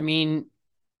 I mean,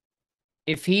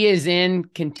 if he is in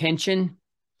contention,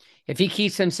 if he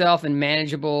keeps himself in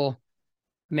manageable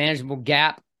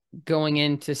gap going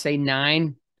into, say,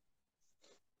 9,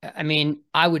 I mean,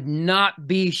 I would not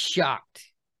be shocked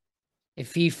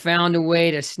if he found a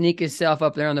way to sneak himself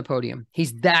up there on the podium.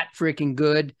 He's that freaking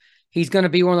good. He's going to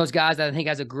be one of those guys that I think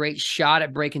has a great shot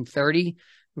at breaking 30.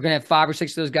 We're going to have 5 or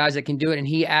 6 of those guys that can do it. And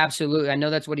he absolutely, I know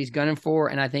that's what he's gunning for.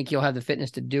 And I think he'll have the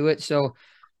fitness to do it. So,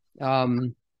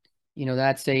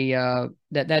 that's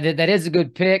that is a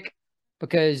good pick,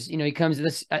 because, he comes to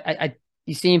this,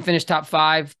 you see him finish top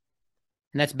 5,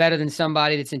 and that's better than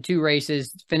somebody that's in 2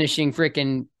 races finishing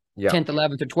freaking 10th,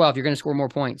 11th, or 12th. You're going to score more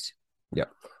points. Yeah.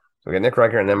 So we got Nick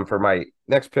Riker, and then for my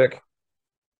next pick,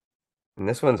 and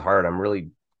this one's hard. I'm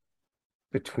really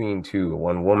between 2,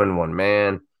 1 woman, 1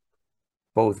 man,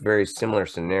 both very similar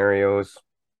scenarios,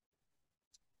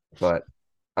 but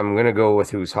I'm going to go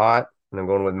with who's hot, and I'm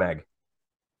going with Meg.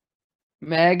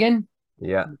 Megan?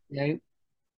 Yeah. Okay.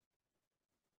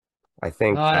 I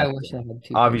think I wish I had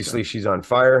 2. Obviously she's on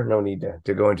fire. No need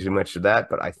to go into too much of that,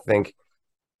 but I think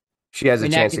she has a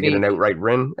chance to get an outright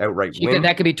win.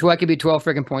 That could be 12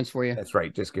 freaking points for you. That's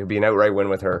right. Just could be an outright win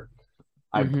with her.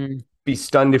 I'd be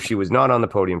stunned if she was not on the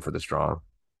podium for the strong.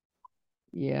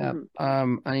 Yeah. I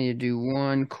need to do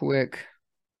one quick.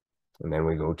 And then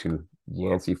we go to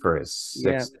Yancey for his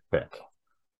 6th pick.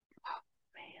 Oh,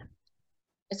 man.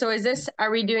 So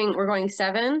we're going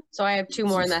 7? So I have 2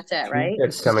 more and that's it, right?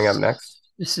 It's coming up next.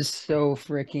 This is so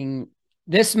freaking,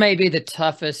 this may be the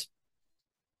toughest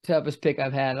pick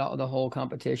I've had all the whole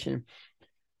competition.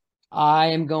 I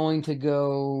am going to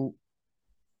go,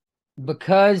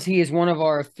 because he is one of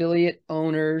our affiliate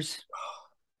owners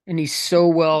and he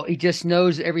just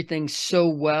knows everything so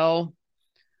well.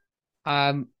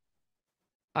 I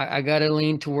got to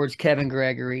lean towards Kevin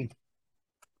Gregory.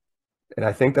 And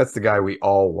I think that's the guy we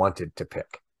all wanted to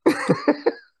pick.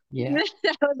 Yeah.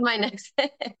 That was my next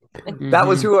pick. That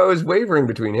was who I was wavering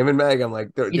between, him and Meg. I'm like,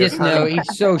 he's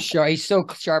so sharp. He's so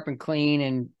sharp and clean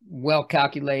and well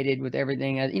calculated with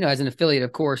everything. As an affiliate,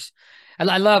 of course.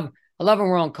 I love when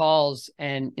we're on calls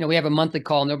and, we have a monthly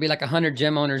call and there'll be like 100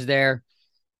 gym owners there.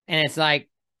 And it's like,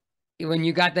 when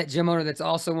you got that gym owner that's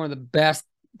also one of the best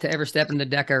to ever step in the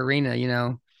DECA arena,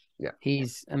 Yeah. he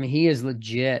is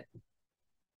legit.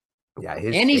 Yeah.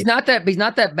 He's not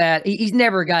that bad. He's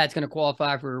never a guy that's going to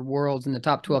qualify for Worlds in the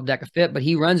top 12 DECA Fit, but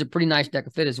he runs a pretty nice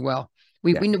DECA Fit as well.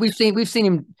 We've seen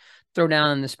him throw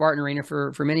down in the Spartan arena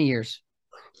for many years.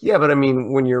 Yeah, but I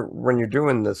mean, when you're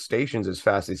doing the stations as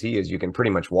fast as he is, you can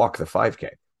pretty much walk the 5K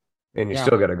and you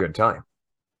still got a good time.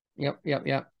 Yep.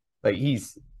 Like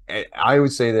I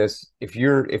would say this, if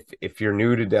you're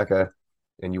new to DECA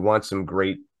and you want some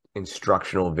great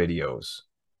instructional videos,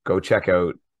 go check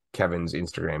out Kevin's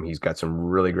Instagram. He's got some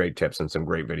really great tips and some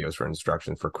great videos for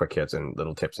instructions for quick hits and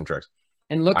little tips and tricks.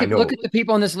 And look at the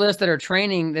people on this list that are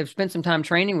training. They've spent some time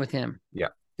training with him. Yeah,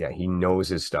 he knows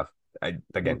his stuff.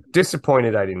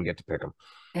 Disappointed I didn't get to pick him.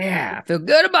 Yeah, I feel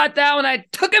good about that one. I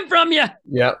took him from you.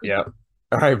 Yeah.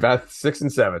 All right, Beth, 6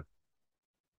 and 7.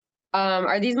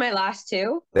 Are these my last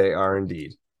 2? They are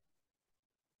indeed.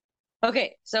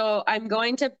 Okay, so I'm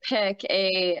going to pick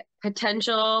a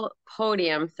potential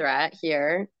podium threat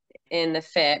here in the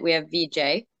fit. We have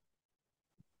VJ.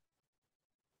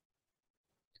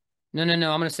 No. I'm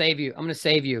going to save you.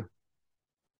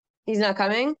 He's not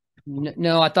coming?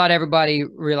 No, I thought everybody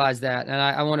realized that, and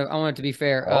I want it to be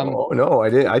fair. No, I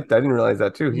didn't realize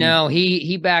that too.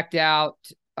 He backed out.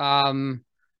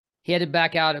 He had to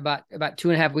back out about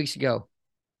 2.5 weeks ago.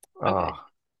 Okay.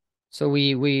 So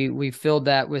we filled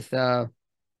that with and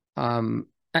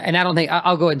I don't think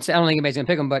I'll go ahead and say I don't think anybody's gonna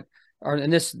pick them, but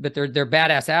they're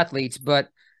badass athletes. But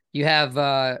you have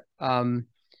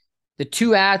the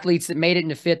 2 athletes that made it in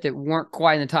the fit that weren't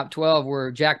quite in the top 12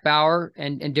 were Jack Bauer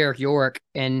and Derek Yorick.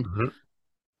 And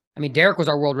I mean, Derek was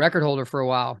our world record holder for a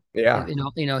while. Yeah. He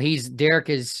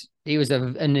was a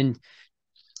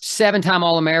 7-time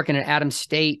All-American at Adams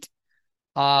State,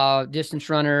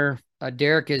 distance runner.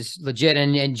 Derek is legit,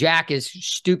 and Jack is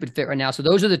stupid fit right now. So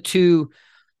those are the 2.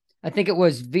 I think it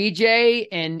was VJ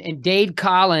and Dade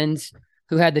Collins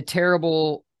who had the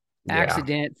terrible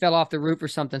accident, fell off the roof or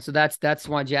something. So that's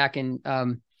why Jack and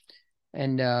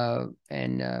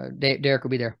Derek will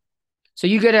be there. So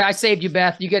I saved you,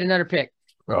 Beth. You get another pick.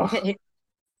 Oh.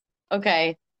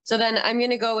 Okay. So then I'm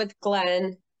gonna go with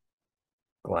Glenn.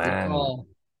 Glenn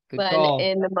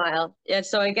In the mile. Yeah.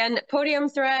 So again, podium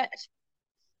threat.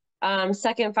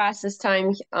 Second fastest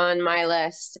time on my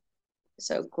list.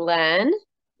 So Glenn.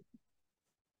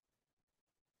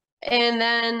 And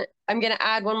then I'm going to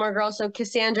add one more girl. So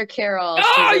Cassandra Carroll.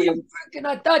 I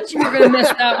thought you were going to miss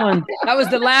that one. That was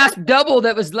the last double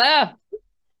that was left.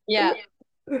 Yeah.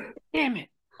 Damn it.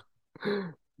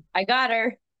 I got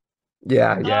her.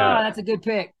 Yeah. That's a good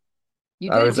pick.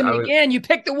 You did it to me again. You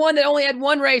picked the one that only had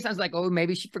 1 race. I was like, oh,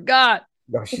 maybe she forgot.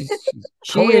 No, she's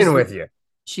toying with you.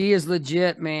 She is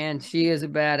legit, man. She is a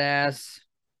badass.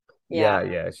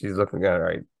 Yeah. She's looking good,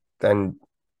 right?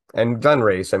 And done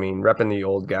race. I mean, repping the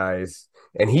old guys.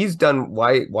 And he's done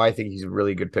why I think he's a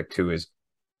really good pick too is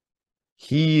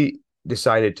he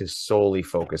decided to solely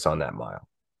focus on that mile.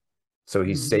 So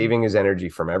he's saving his energy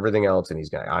from everything else, and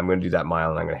I'm going to do that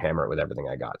mile, and I'm going to hammer it with everything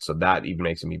I got. So that even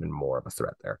makes him even more of a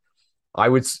threat there. I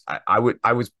was,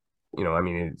 it's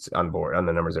on board on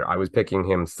the numbers there. I was picking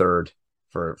him 3rd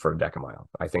for a DECA mile.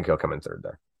 I think he'll come in 3rd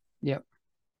there. Yep.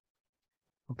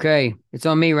 Okay, it's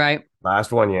on me, right?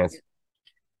 Last one, Yance.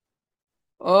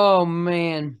 Oh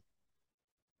man,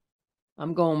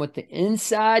 I'm going with the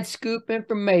inside scoop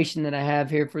information that I have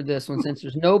here for this one. Since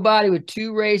there's nobody with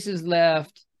 2 races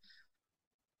left,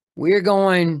 we're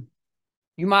going.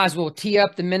 You might as well tee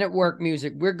up the minute work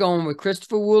music. We're going with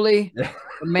Christopher Woolley, the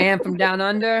man from down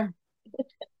under.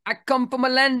 I come from a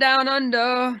land down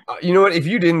under. You know what? If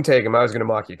you didn't take him, I was going to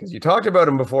mock you because you talked about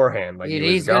him beforehand. Like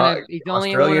he's only in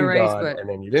one race, but and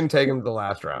then you didn't take him to the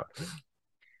last round.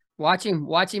 Watch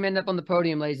him end up on the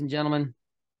podium, ladies and gentlemen.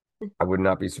 I would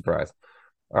not be surprised.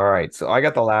 All right, so I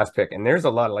got the last pick, and there's a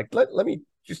lot of let me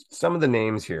just some of the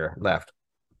names here left.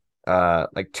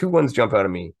 Like two ones jump out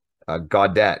at me.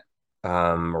 Gaudette,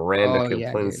 Miranda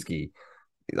Yeah, dude. Kiplinski,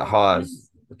 the Haas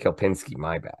Kiplinski,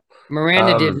 my bad.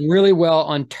 Miranda did really well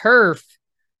on turf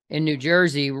in New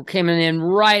Jersey, coming in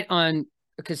right on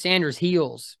Cassandra's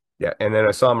heels. Yeah, and then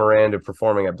I saw Miranda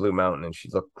performing at Blue Mountain, and she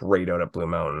looked great out at Blue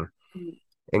Mountain.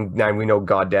 And now we know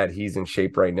Gaudette, he's in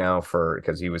shape right now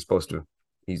because he was supposed to.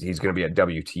 He's going to be at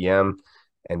WTM,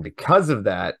 and because of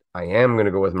that, I am going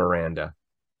to go with Miranda.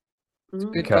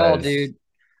 Good call, dude.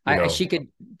 She could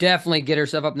definitely get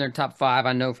herself up in their top 5.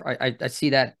 I know. I see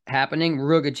that happening.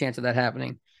 Real good chance of that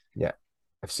happening. Yeah,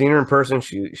 I've seen her in person.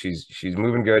 She's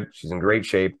moving good. She's in great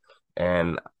shape.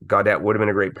 And Gaudette would have been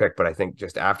a great pick, but I think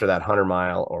just after that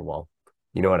 100-mile, or well,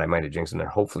 you know what, I might have jinxed him there.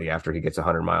 Hopefully, after he gets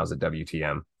 100 miles at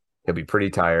WTM, he'll be pretty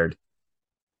tired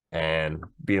and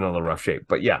be in a little rough shape.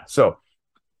 But yeah, so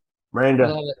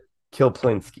Miranda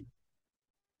Kiplinski.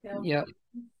 Yep.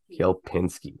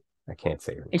 Kiplinski. I can't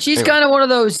say her name. And she's kind of one of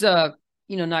those,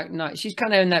 she's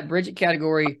kind of in that Bridget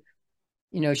category.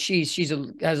 Has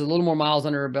a little more miles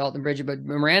under her belt than Bridget, but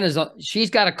she's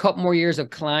got a couple more years of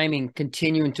climbing,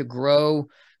 continuing to grow,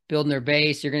 building their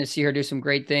base. You're going to see her do some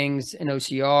great things in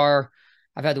OCR.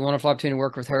 I've had the wonderful opportunity to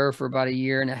work with her for about a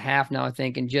year and a half now, I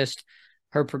think, and just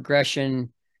her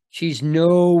progression. She's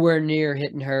nowhere near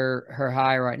hitting her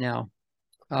high right now.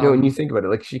 When you think about it,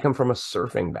 like she come from a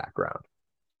surfing background.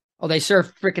 Oh, they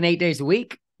surf freaking 8 days a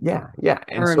week. Yeah.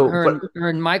 And her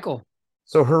and Michael.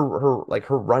 So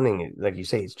her running, like you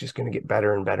say, it's just going to get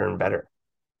better and better and better.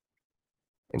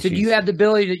 And so do you have the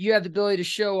ability to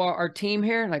show our team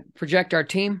here, like project our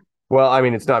team? Well, I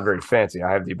mean, it's not very fancy.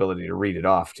 I have the ability to read it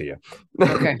off to you.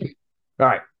 Okay. All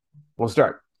right. We'll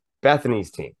start.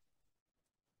 Bethany's team.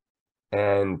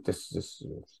 And this is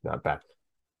not bad.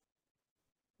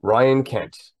 Ryan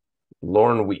Kent,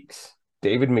 Lauren Weeks,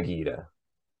 David Magida,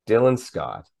 Dylan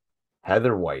Scott,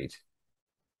 Heather White,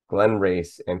 Glenn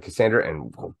Race, and Cassandra,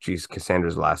 and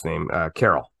Cassandra's last name,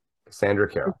 Carroll. Cassandra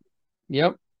Carroll.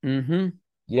 Yep. Mm-hmm.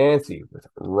 Yancey with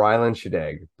Rylan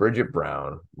Shadegg, Bridget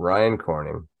Brown, Ryan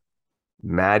Corning,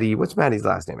 Maddie. What's Maddie's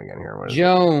last name again here?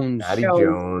 Jones. Maddie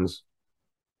Jones.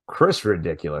 Chris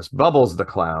Ridiculous, Bubbles the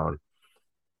Clown,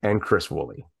 and Chris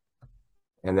Woolley.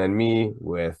 And then me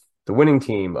with the winning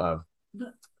team of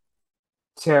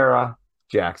Tara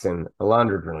Jackson,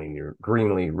 Alondra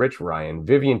Greenlee, Rich Ryan,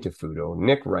 Vivian Tafuto,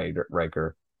 Nick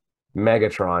Riker,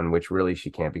 Megatron, which really she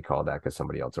can't be called that because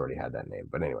somebody else already had that name.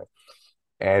 But anyway.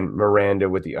 And Miranda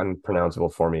with the unpronounceable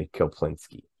for me,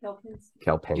 Kiplinski.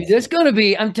 Dude, this is going to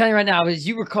be, I'm telling you right now, as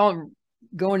you were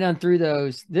going down through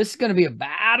those, this is going to be a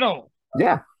battle.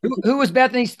 Yeah. Who was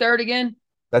Bethany's third again?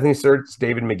 Bethany's third is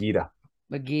David Magida.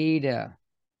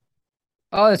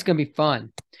 Oh, that's going to be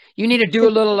fun. You need to do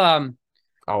a little,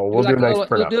 we'll do a nice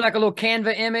print. We'll do like a little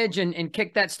Canva image and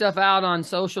kick that stuff out on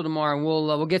social tomorrow, and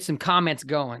we'll get some comments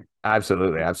going.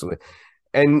 Absolutely.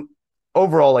 And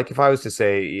overall, like if I was to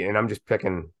say, and I'm just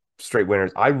picking straight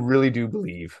winners, I really do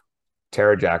believe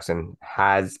Tara Jackson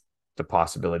has the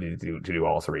possibility to do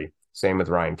all three. Same with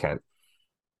Ryan Kent.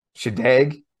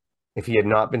 Shadegg, if he had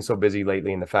not been so busy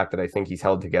lately, and the fact that I think he's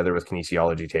held together with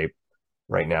kinesiology tape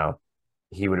right now,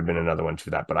 he would have been another one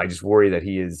for that. But I just worry that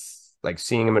he is, like,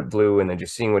 seeing him at Blue and then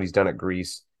just seeing what he's done at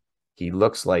Greece, he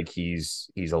looks like he's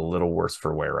a little worse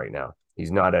for wear right now.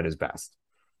 He's not at his best.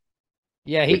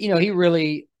 Yeah, he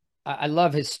really, I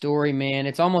love his story, man.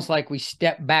 It's almost like we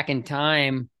step back in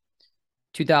time,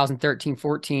 2013,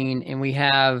 14, and we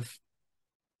have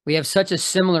such a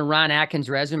similar Ryan Atkins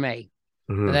resume.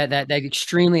 Mm-hmm. That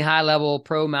extremely high level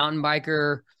pro mountain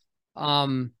biker, not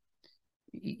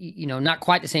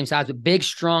quite the same size, but big,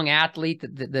 strong athlete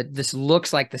that this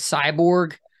looks like the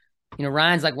cyborg.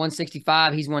 Ryan's like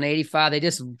 165, he's 185. They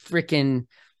just freaking,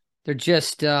 they're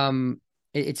just,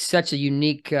 it's such a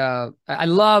unique, I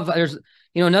love, there's,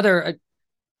 another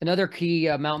key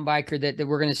mountain biker that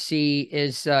we're going to see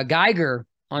is Geiger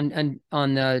on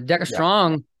Deca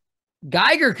Strong. Yeah.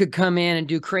 Geiger could come in and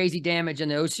do crazy damage in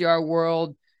the OCR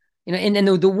world, and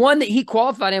the one that he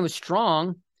qualified in was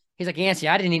Strong. He's like, Yancey,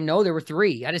 I didn't even know there were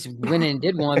three. I just went in and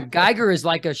did one. Geiger is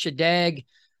like a Shadegg,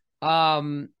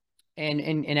 and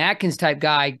Atkins type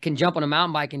guy, can jump on a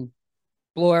mountain bike and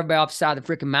blow everybody off the side of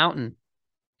the freaking mountain.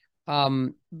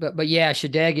 But yeah,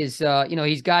 Shadegg is,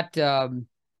 he's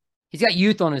got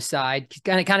youth on his side. He's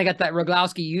kind of got that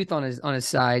Roglowski youth on his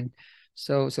side.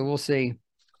 So we'll see.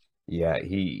 Yeah,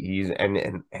 he's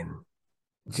and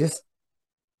just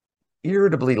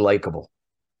irritably likable.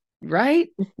 Right?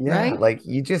 Yeah, right? Like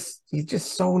he's just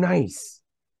so nice.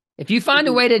 If you find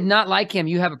a way to not like him,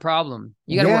 you have a problem.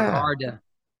 You got to work hard to.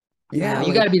 Yeah,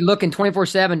 you got to be looking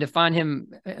 24/7 to find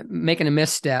him making a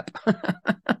misstep.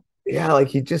 yeah, like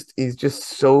he's just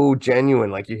so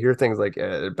genuine. Like you hear things like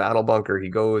Battle Bunker, he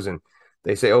goes and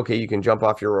they say, okay, you can jump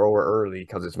off your rower early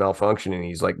because it's malfunctioning.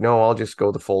 He's like, no, I'll just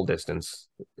go the full distance.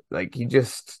 Like he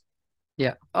just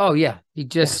Yeah. Oh yeah. He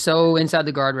just so inside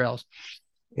the guardrails.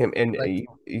 him and Like,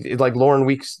 he's like Lauren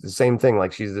Weeks, the same thing.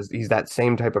 Like he's that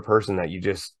same type of person that you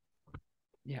just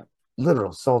yeah.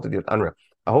 literal salted, unreal.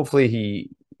 Hopefully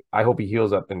I hope he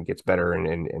heals up and gets better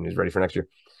and is ready for next year.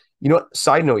 You know what?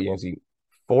 Side note, Yancey,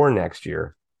 for next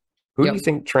year, who do you Yep.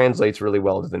 think translates really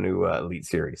well to the new Elite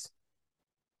Series?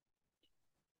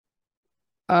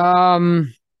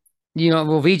 Um,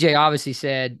 well, VJ obviously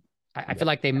said, I Yeah. feel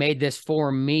like they made this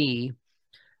for me.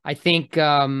 I think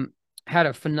had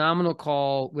a phenomenal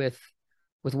call with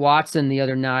Watson the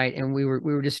other night, and we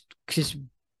were just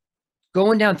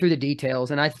going down through the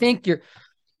details. And I think you're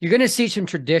going to see some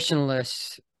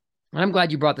traditionalists. I'm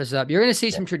glad you brought this up. You're going to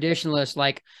see some traditionalists.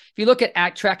 Like if you look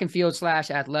at track and field /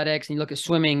 athletics, and you look at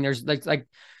swimming, there's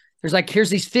like here's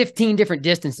these 15 different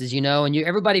distances, and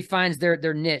everybody finds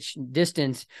their niche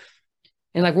distance,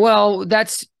 and like, well,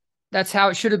 that's how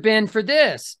it should have been for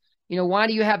this. Why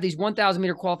do you have these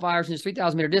 1,000-meter qualifiers and this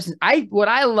 3,000-meter distance? What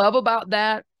I love about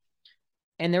that,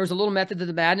 and there was a little method to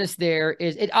the madness there,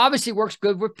 is it obviously works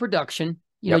good with production.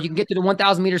 You can get to the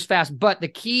 1,000 meters fast, but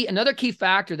another key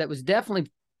factor that was definitely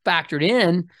factored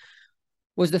in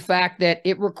was the fact that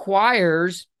it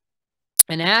requires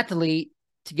an athlete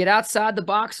to get outside the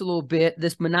box a little bit. For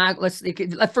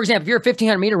example, if you're a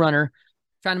 1,500-meter runner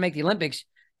trying to make the Olympics,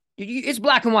 it's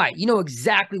black and white. You know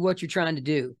exactly what you're trying to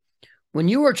do. When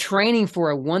you are training for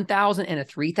a 1,000 and a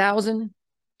 3,000,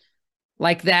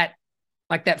 like that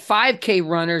 5K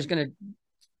runner is going to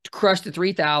crush the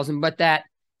 3,000, but that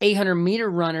 800-meter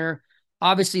runner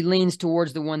obviously leans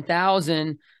towards the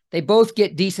 1,000. They both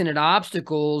get decent at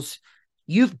obstacles.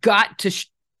 You've got to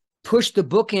push the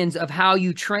bookends of how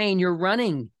you train your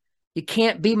running. You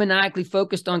can't be maniacally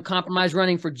focused on compromise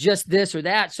running for just this or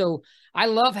that. So I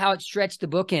love how it stretched the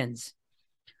bookends.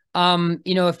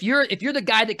 If you're the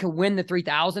guy that can win the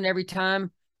 3,000 every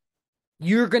time,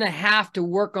 you're going to have to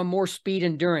work on more speed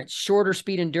endurance, shorter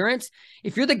speed endurance.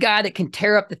 If you're the guy that can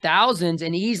tear up the thousands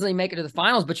and easily make it to the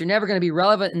finals, but you're never going to be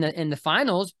relevant in the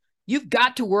finals, you've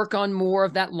got to work on more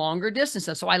of that longer distance.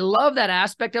 So I love that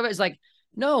aspect of it. It's like,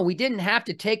 no, we didn't have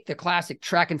to take the classic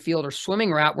track and field or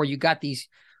swimming route where you got these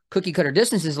cookie cutter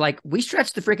distances. Like we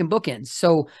stretched the freaking bookends.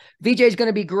 So VJ is going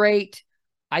to be great.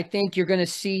 I think you're going to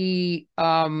see,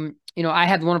 I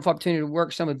had the wonderful opportunity to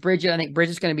work some with Bridget. I think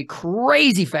Bridget's going to be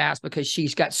crazy fast because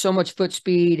she's got so much foot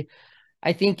speed.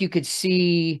 I think you could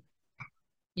see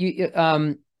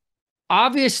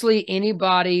obviously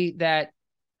anybody that,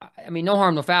 no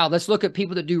harm, no foul. Let's look at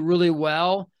people that do really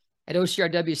well at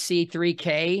OCRWC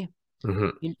 3K.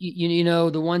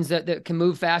 Mm-hmm. The ones that can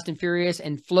move fast and furious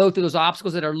and flow through those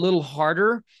obstacles that are a little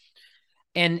harder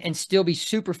and still be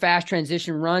super fast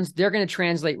transition runs. They're going to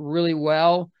translate really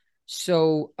well.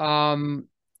 So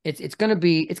it's going to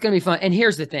be fun. And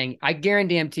here's the thing. I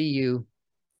guarantee you,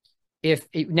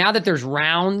 now that there's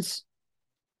rounds,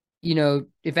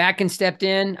 if Atkins stepped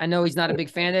in, I know he's not a big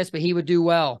fan of this, but he would do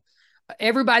well.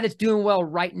 Everybody that's doing well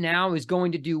right now is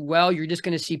going to do well. You're just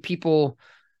going to see people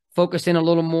focus in a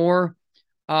little more.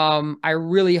 I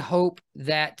really hope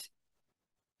that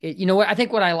I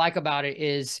think what I like about it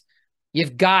is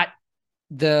you've got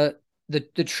the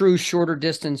true shorter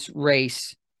distance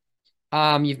race.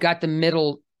 You've got the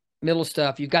middle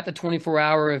stuff. You've got the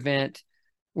 24-hour event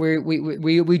where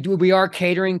we are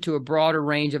catering to a broader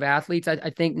range of athletes. I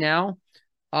think now.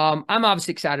 I'm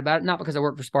obviously excited about it, not because I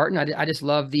work for Spartan. I just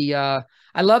love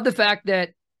I love the fact that,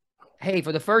 hey,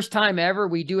 for the first time ever,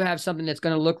 we do have something that's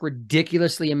going to look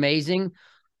ridiculously amazing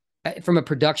from a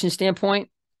production standpoint.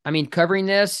 Covering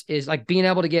this is like being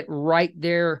able to get right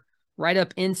there, right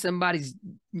up in somebody's,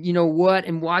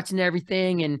 and watching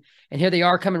everything. And here they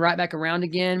are coming right back around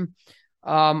again.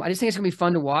 I just think it's gonna be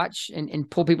fun to watch and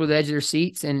pull people to the edge of their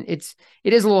seats. And it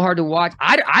is a little hard to watch.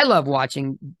 I love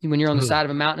watching when you're on the side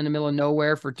of a mountain in the middle of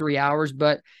nowhere for 3 hours,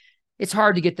 but it's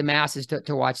hard to get the masses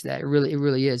to watch that. It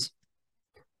really is.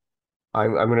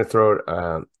 I'm going to throw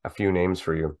out a few names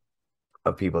for you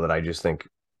of people that I just think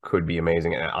could be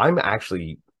amazing. And I'm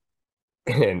actually,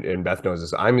 and Beth knows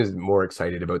this, I'm more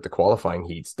excited about the qualifying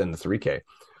heats than the 3K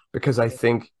because I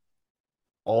think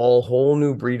all whole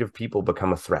new breed of people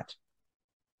become a threat.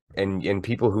 And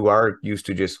people who are used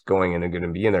to just going and are going to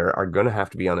be in there are going to have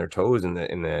to be on their toes in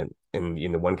the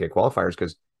 1K qualifiers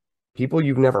because people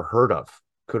you've never heard of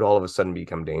could all of a sudden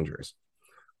become dangerous.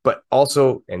 But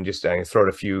also, and just I throw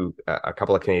out a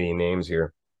couple of Canadian names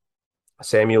here.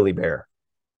 Samuel Libert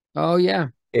Oh yeah.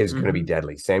 is going to be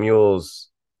deadly. Samuel's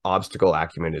obstacle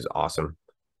acumen is awesome,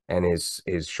 and his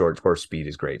short course speed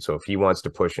is great. So if he wants to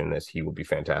push in this, he will be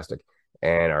fantastic.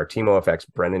 And our Team OFX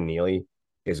Brendan Neely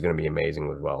is going to be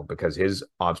amazing as well, because his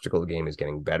obstacle game is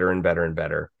getting better and better and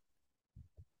better,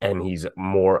 and he's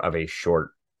more of a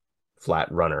short,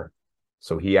 flat runner.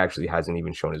 So he actually hasn't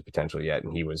even shown his potential yet.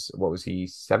 And he was, what was he,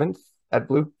 7th at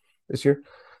Blue this year?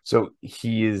 So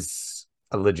he is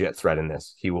a legit threat in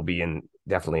this. He will be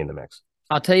definitely in the mix.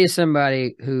 I'll tell you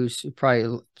somebody who's probably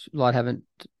a lot haven't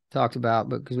talked about,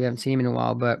 but because we haven't seen him in a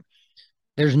while, but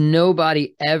there's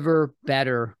nobody ever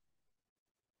better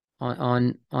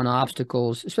on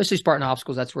obstacles, especially Spartan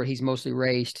obstacles. That's where he's mostly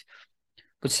raced.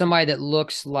 But somebody that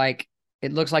looks like the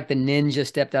ninja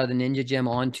stepped out of the ninja gym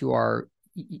onto our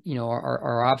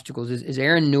obstacles is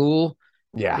Aaron Newell.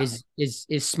 Yeah, is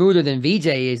smoother than VJ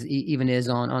is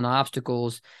on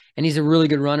obstacles, and he's a really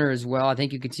good runner as well. I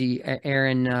think you could see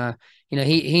Aaron.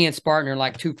 He and Spartan are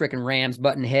like two freaking rams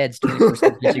butting heads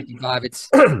 24/7. It's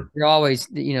you're always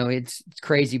it's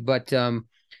crazy, but Aaron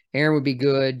would be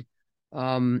good.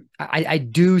 I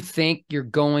do think you're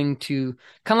going to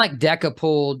kind of like Deca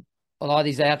pulled a lot of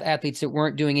these athletes that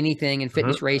weren't doing anything in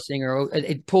fitness racing, or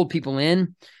it pulled people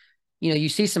in. You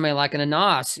see somebody like an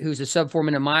Anas who's a sub 4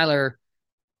 minute miler.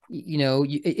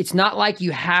 It's not like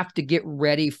you have to get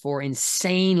ready for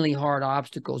insanely hard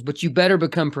obstacles, but you better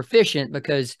become proficient,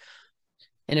 because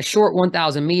in a short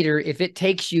 1,000 meter, if it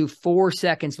takes you 4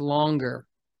 seconds longer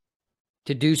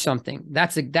to do something,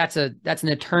 that's an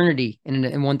eternity in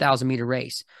a 1,000 meter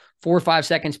race. 4 or 5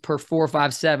 seconds per 4,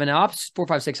 5, 7 4,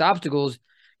 5, 6 obstacles,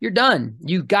 you're done.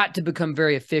 You got to become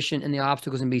very efficient in the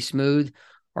obstacles and be smooth,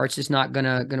 or it's just not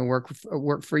gonna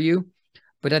work for you.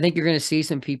 But I think you're going to see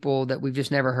some people that we've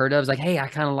just never heard of. It's like, hey, I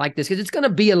kind of like this, because it's going to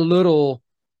be a little,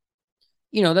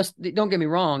 don't get me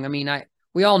wrong. I mean,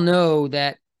 we all know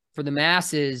that for the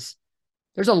masses,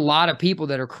 there's a lot of people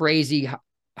that are crazy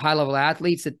high level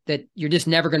athletes that you're just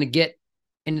never going to get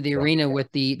into the arena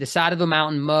with the side of a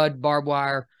mountain, mud, barbed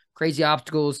wire, crazy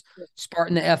obstacles,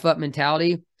 Spartan the F up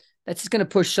mentality. That's just going to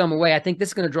push some away. I think this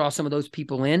is going to draw some of those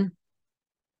people in.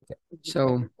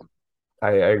 So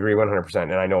I agree 100%.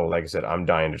 And I know, like I said, I'm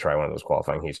dying to try one of those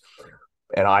qualifying heats.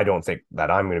 And I don't think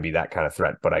that I'm going to be that kind of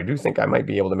threat, but I do think I might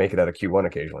be able to make it out of Q1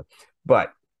 occasionally.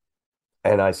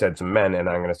 And I said some men, and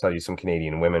I'm going to tell you some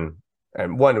Canadian women,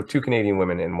 and two Canadian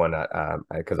women, and one,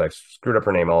 because I've screwed up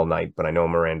her name all night, but I know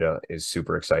Miranda is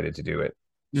super excited to do it.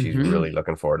 She's really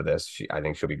looking forward to this. I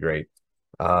think she'll be great.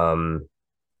 Ariel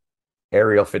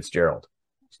Fitzgerald.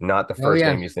 It's not the first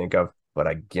name you think of, but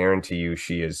I guarantee you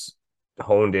she is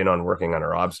honed in on working on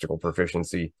her obstacle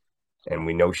proficiency, and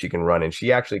we know she can run. And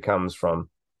she actually comes from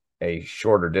a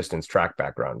shorter distance track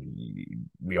background.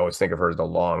 We always think of her as the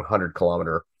long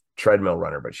 100-kilometer treadmill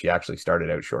runner, but she actually started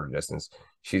out shorter distance.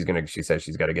 She says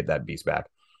she's got to get that beast back.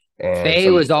 And Faye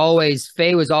was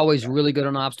always really good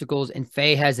on obstacles, and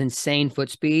Faye has insane foot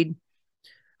speed.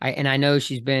 I know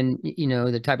she's been,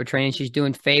 the type of training she's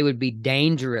doing. Faye would be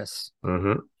dangerous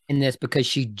in this, because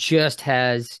she just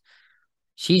has.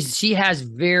 She has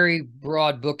very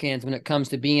broad bookends when it comes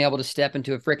to being able to step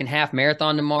into a freaking half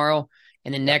marathon tomorrow,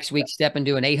 and then next week step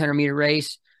into an 800-meter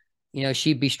race.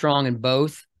 She'd be strong in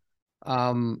both.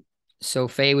 So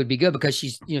Faye would be good, because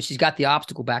she's got the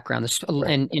obstacle background,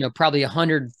 and probably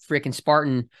 100 freaking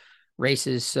Spartan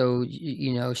races. So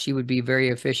she would be very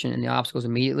efficient in the obstacles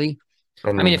immediately.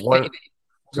 And I mean,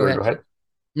 go ahead.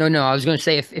 No, I was going to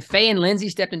say, if Faye and Lindsay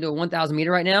stepped into a 1,000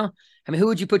 meter right now, I mean, who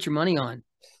would you put your money on?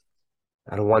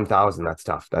 At a 1,000, that's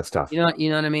tough. You know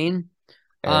what I mean?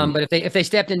 But if they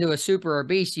stepped into a super or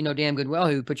beast, damn good well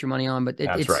who put your money on. But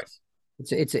that's right.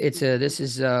 This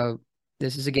is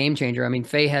a game changer. I mean,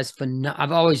 Faye has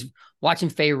I've always watching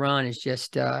Faye run is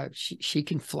just she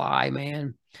can fly,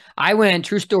 man.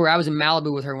 True story. I was in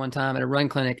Malibu with her one time at a run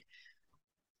clinic,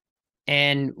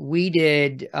 and we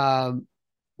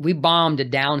bombed a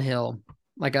downhill,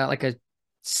 like a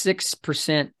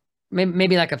 6%,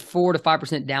 maybe like a 4 to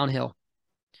 5% downhill.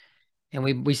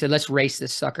 And we said, let's race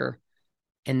this sucker.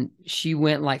 And she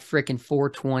went like freaking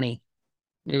 420.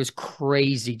 It was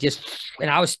crazy. And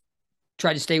I was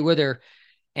trying to stay with her.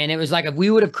 And it was like, if we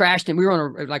would have crashed and we were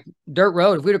on a dirt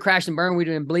road, if we'd have crashed and burned, we'd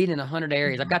have been bleeding in 100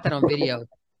 areas. I've got that on video.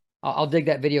 I'll dig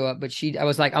that video up. But she's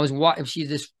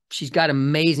got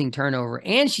amazing turnover,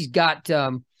 and she's got,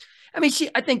 I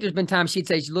think there's been times she'd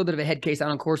say she's a little bit of a head case out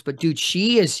on course, but dude,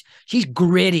 she's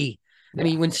gritty. Yeah. I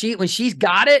mean, when she's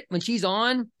got it, when she's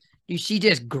on, dude, she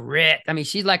just grit. I mean,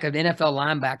 she's like an NFL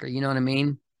linebacker. You know what I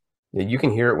mean? Yeah, you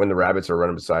can hear it when the rabbits are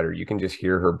running beside her. You can just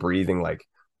hear her breathing like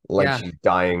like Yeah. she's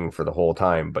dying for the whole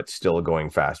time, but still going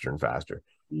faster and faster.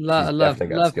 She's definitely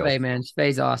got Love skills. Faye, man.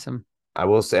 Faye's awesome. I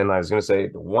will say, and I was going to say,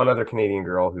 one other Canadian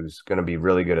girl who's going to be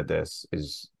really good at this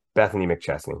is Bethany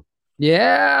McChesney.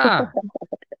 Yeah.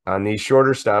 On these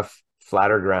shorter stuff,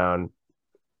 flatter ground,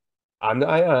 I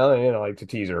like to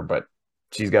tease her, but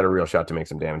she's got a real shot to make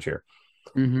some damage here.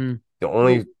 Mm-hmm. The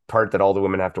only part that all the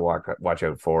women have to watch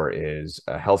out for is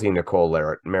a healthy Nicole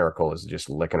Miracle is just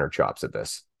licking her chops at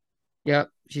this. Yep.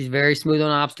 She's very smooth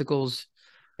on obstacles.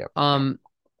 Yep. And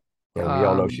we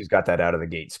all know she's got that out of the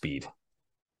gate speed.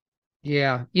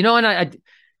 Yeah. You know, and I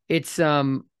it's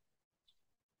yeah,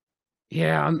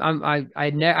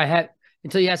 I had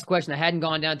until you asked the question, I hadn't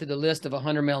gone down to the list of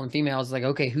 100 male and females. Like,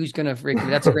 okay, who's gonna freaking?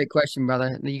 That's a great question,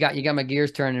 brother. You got my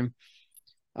gears turning.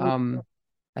 I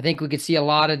think we could see a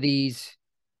lot of these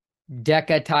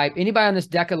DECA type. Anybody on this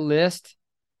DECA list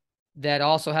that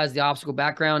also has the obstacle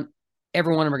background,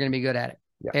 every one of them are going to be good at it.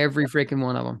 Yeah. Every freaking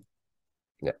one of them.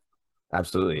 Yeah,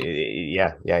 absolutely.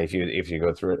 Yeah. If you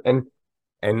go through it,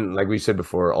 and like we said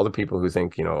before, all the people who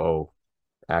think, oh,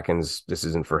 Atkins, this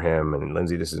isn't for him, and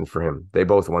Lindsay, this isn't for him. They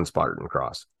both won Spartan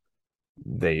Cross.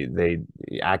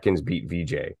 Atkins beat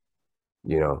VJ.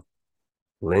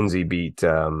 Lindsay beat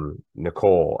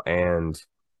Nicole and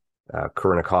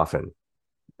Corinna Coffin.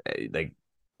 Like,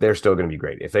 they're still going to be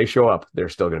great. If they show up, they're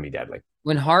still going to be deadly.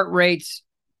 When heart rates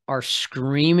are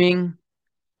screaming,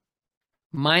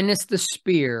 minus the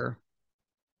spear,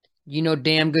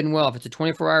 damn good and well, if it's a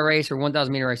 24-hour race or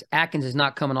 1,000-meter race, Atkins is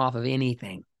not coming off of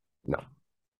anything. No.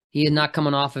 He is not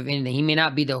coming off of anything. He may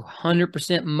not be the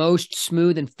 100% most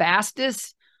smooth and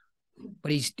fastest,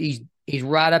 but he's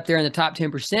right up there in the top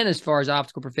 10% as far as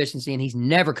obstacle proficiency, and he's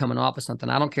never coming off of something.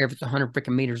 I don't care if it's 100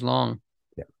 freaking meters long.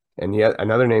 Yeah. And he had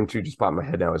another name too, just popped in my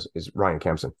head now, is Ryan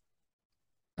Kempson.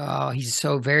 Oh, he's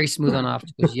so very smooth on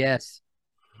obstacles.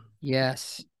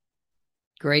 Yes.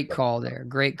 Great call there.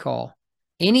 Great call.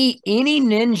 Any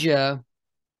ninja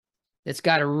that's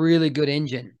got a really good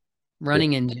engine,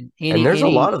 running engine. And there's a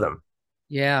lot of them.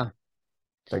 Yeah.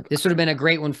 This would have been a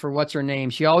great one for what's her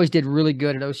name. She always did really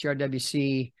good at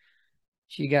OCRWC.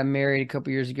 She got married a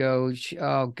couple years ago.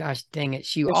 Oh gosh, dang it.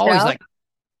 She Michelle? Always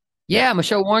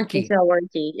Michelle Warnke. Michelle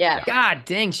Warnke, yeah. God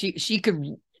dang, she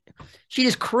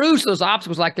just cruised those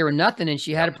obstacles like they were nothing, and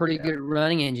she had a pretty good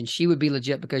running engine. She would be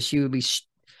legit because she would be.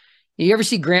 You ever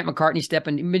see Grant McCartney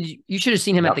stepping? You should have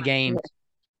seen him at the games.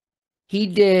 He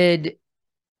did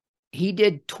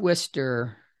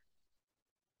Twister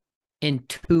in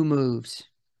 2 moves.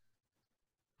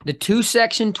 The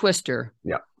 2-section Twister.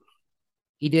 Yeah.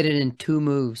 He did it in 2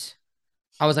 moves.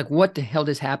 I was like, what the hell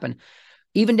just happened?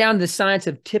 Even down to the science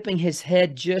of tipping his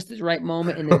head just at the right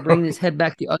moment and then bringing his head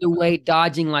back the other way,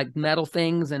 dodging like metal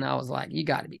things. And I was like, you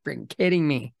got to be freaking kidding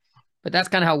me. But that's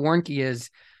kind of how Warnke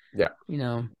is. Yeah.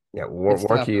 Yeah,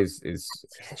 Warnke is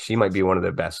she might be one of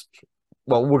the best.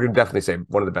 Well, we're gonna definitely say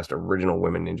one of the best original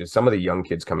women ninjas. Some of the young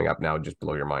kids coming up now just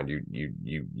blow your mind.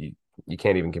 You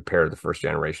can't even compare the first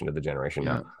generation to the generation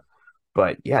now.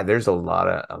 But yeah, there's a lot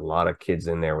of kids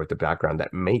in there with the background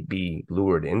that may be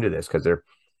lured into this because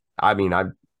I've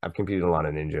competed in a lot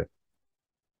of ninja.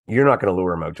 You're not going to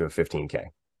lure them out to a 15K.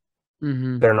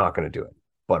 Mm-hmm. They're not going to do it.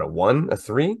 But a 1, a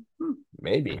 3,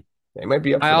 maybe they might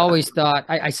be up. I always thought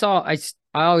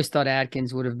I always thought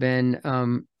Atkins would have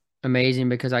been amazing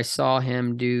because I saw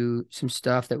him do some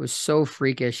stuff that was so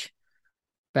freakish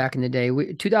back in the day.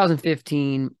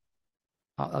 2015,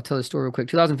 I'll tell the story real quick.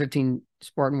 2015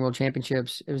 Spartan World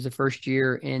Championships. It was the first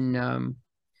year in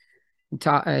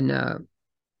Tahoe,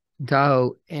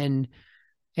 and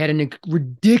had a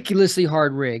ridiculously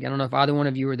hard rig. I don't know if either one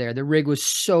of you were there. The rig was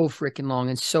so freaking long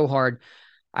and so hard.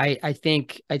 I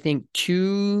think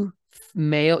 2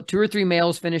 or 3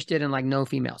 males finished it and like no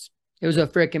females. It was a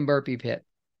freaking burpee pit.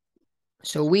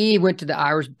 So we went to the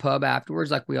Irish pub afterwards,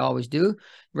 like we always do.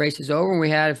 Race is over, and we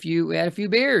had a few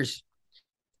beers.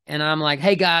 And I'm like,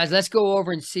 hey guys, let's go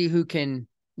over and see who can,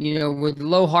 with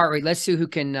low heart rate, let's see who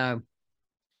can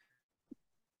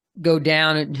go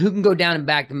down and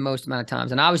back the most amount of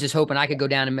times. And I was just hoping I could go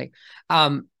down and make.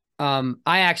 I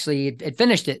actually had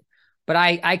finished it, but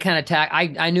I kind of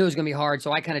I knew it was gonna be hard,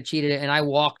 so I kind of cheated it, and I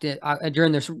walked it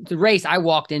during the race. I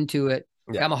walked into it.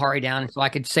 Got my heart rate down, so I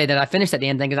could say that I finished that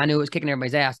damn thing because I knew it was kicking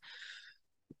everybody's ass.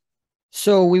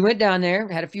 So we went down there,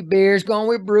 had a few beers going.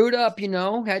 We brewed up,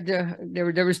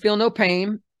 there was feeling no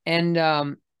pain. And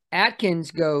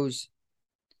Atkins goes,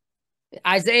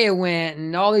 Isaiah went,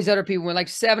 and all these other people went, like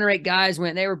 7 or 8 guys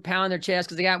went. They were pounding their chest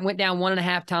because they went down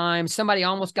 1.5 times. Somebody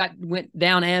almost went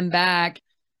down and back.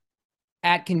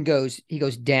 Atkins goes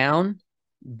down,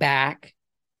 back,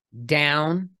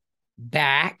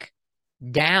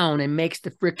 down and makes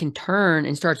the freaking turn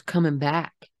and starts coming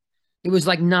back. It was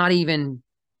like not even,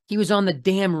 he was on the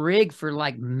damn rig for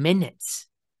like minutes.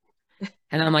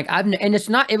 And I'm like, and it's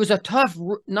not, it was a tough,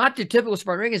 not the typical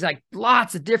Spartan rig. It's like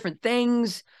lots of different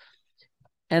things.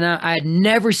 And I had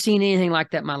never seen anything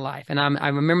like that in my life. And I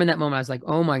remember that moment. I was like,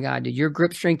 oh my God, dude, your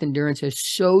grip strength endurance is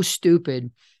so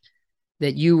stupid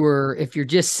that if you're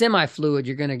just semi-fluid,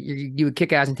 you would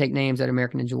kick ass and take names at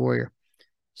American Ninja Warrior.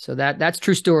 So that's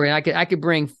true story. And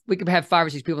we could have 5 or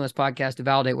 6 people on this podcast to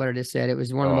validate what I just said. It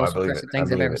was one of the most impressive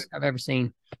things I've ever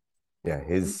seen. Yeah,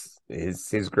 his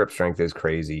grip strength is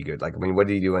crazy good. Like, I mean, what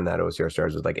did he do in that OCR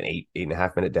stars? Was like an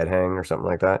 8.5 minute dead hang or something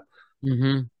like that.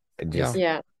 Mm-hmm.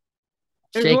 Yeah.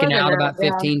 Shaking out about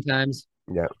 15 times.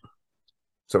 Yeah.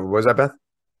 So was that, Beth?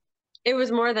 It was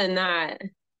more than that.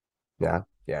 Yeah.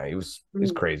 He was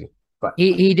crazy. But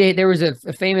he did. There was a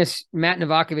famous Matt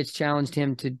Novakovich challenged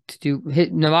him to do.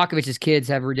 Novakovich's kids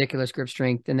have ridiculous grip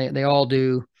strength, and they all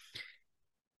do.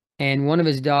 And one of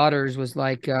his daughters was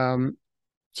like,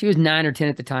 she was 9 or 10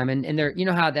 at the time, and they're, you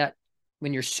know how that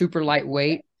when you're super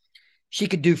lightweight, she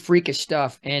could do freakish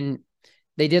stuff. And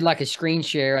they did like a screen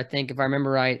share, I think, if I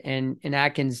remember right. And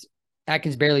Atkins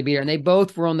barely beat her, and they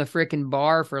both were on the freaking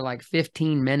bar for like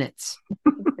 15 minutes,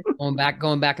 going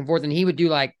back and forth. And he would do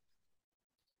like,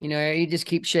 you know, you just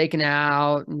keep shaking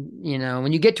out. And, you know,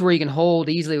 when you get to where you can hold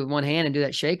easily with one hand and do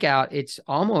that shakeout, it's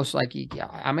almost like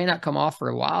I may not come off for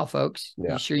a while, folks.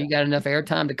 Yeah. You sure you got enough air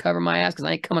time to cover my ass? Because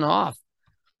I ain't coming off.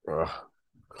 Well,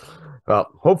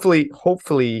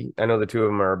 hopefully, I know the two of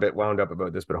them are a bit wound up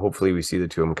about this, but hopefully we see the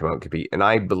two of them come out and compete. And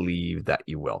I believe that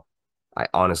you will. I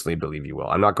honestly believe you will.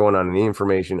 I'm not going on any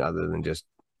information other than just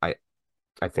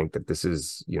I think that this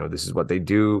is what they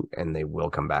do, and they will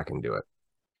come back and do it.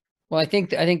 Well, I think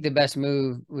the best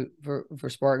move for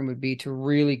Spartan would be to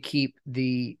really keep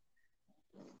the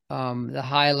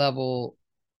high level,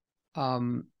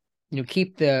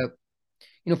 keep the,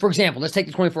 for example, let's take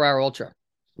the 24-hour ultra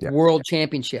world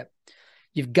championship.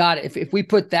 You've got it. If we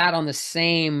put that on the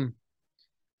same,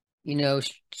 the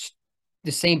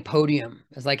same podium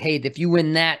as like, hey, if you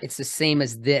win that, it's the same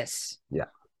as this. Yeah.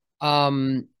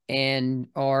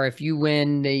 Or if you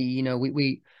win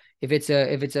the, if it's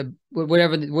a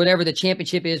whatever the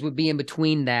championship is, would be in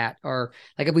between that. Or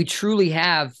like if we truly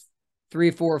have 3,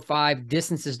 4, or 5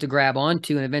 distances to grab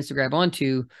onto and events to grab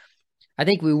onto, I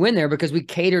think we win there because we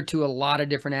cater to a lot of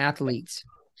different athletes.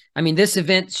 I mean, this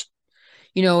event,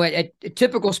 at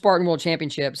typical Spartan World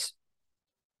Championships,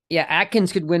 yeah,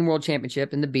 Atkins could win World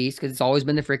Championship in the Beast because it's always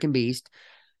been the freaking Beast.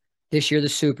 This year, the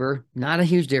Super, not a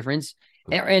huge difference.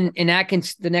 And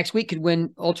Atkins the next week could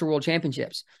win Ultra World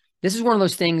Championships. This is one of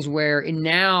those things where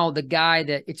now the guy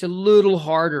that it's a little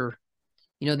harder,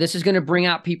 this is going to bring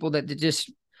out people that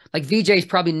just like VJ is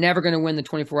probably never going to win the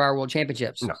 24-hour World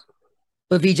Championships. No.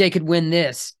 But VJ could win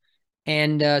this.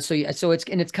 And so it's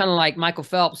kind of like Michael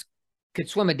Phelps could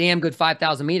swim a damn good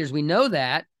 5,000 meters. We know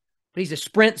that, but he's a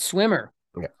sprint swimmer.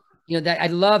 Yeah. That I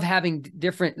love having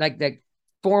different, like that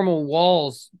formal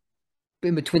walls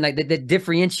in between, like that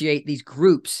differentiate these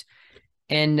groups.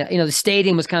 And, the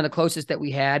stadium was kind of the closest that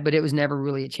we had, but it was never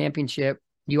really a championship.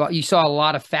 You saw a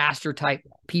lot of faster type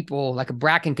people, like a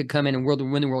Bracken could come in and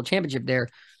win the world championship there.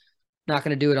 Not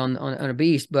going to do it on a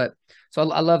Beast, but so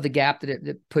I love the gap that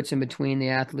it puts in between the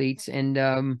athletes. And,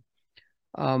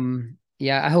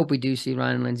 I hope we do see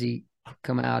Ryan and Lindsay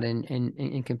come out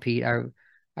and compete.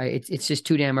 It's just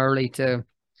too damn early to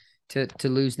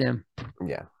lose them.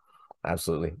 Yeah.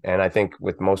 Absolutely. And I think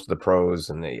with most of the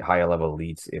pros and the higher level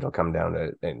elites, it'll come down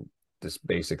to this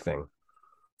basic thing.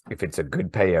 If it's a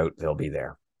good payout, they'll be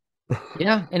there.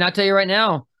 Yeah. And I'll tell you right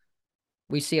now,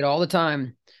 we see it all the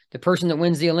time. The person that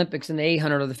wins the Olympics in the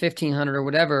 800 or the 1500 or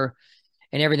whatever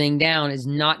and everything down is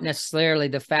not necessarily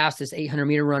the fastest 800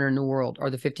 meter runner in the world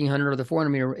or the 1500 or the 400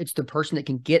 meter. It's the person that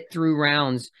can get through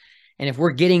rounds. And if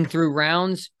we're getting through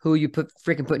rounds, who are you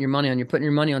putting your money on? You're putting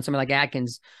your money on somebody like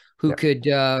Atkins, who could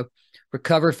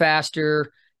recover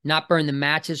faster, not burn the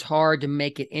matches hard to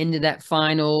make it into that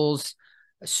finals,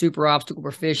 super obstacle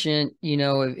proficient.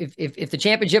 If the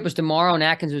championship was tomorrow and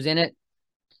Atkins was in it,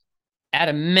 at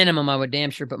a minimum, I would damn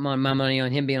sure put my money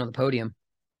on him being on the podium.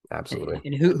 Absolutely.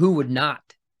 And who would not?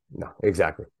 No,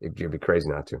 exactly. You'd be crazy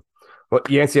not to. Well,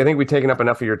 Yancey, I think we've taken up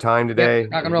enough of your time today.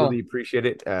 Rock and roll. Really appreciate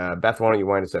it. Beth, why don't you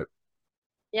wind us out?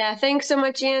 Yeah, thanks so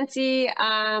much, Yancey.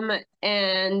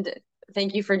 And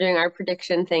thank you for doing our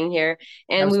prediction thing here.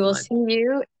 And we will see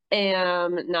you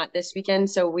not this weekend.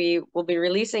 So we will be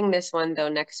releasing this one though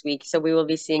next week. So we will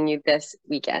be seeing you this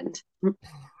weekend.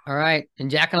 All right.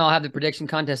 And Jack and I'll have the prediction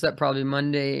contest up probably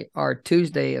Monday or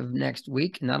Tuesday of next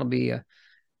week. And that'll be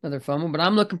Another fun one. But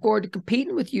I'm looking forward to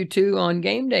competing with you two on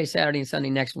game day Saturday and Sunday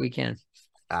next weekend.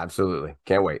 Absolutely.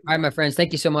 Can't wait. All right, my friends.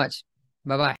 Thank you so much.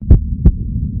 Bye-bye.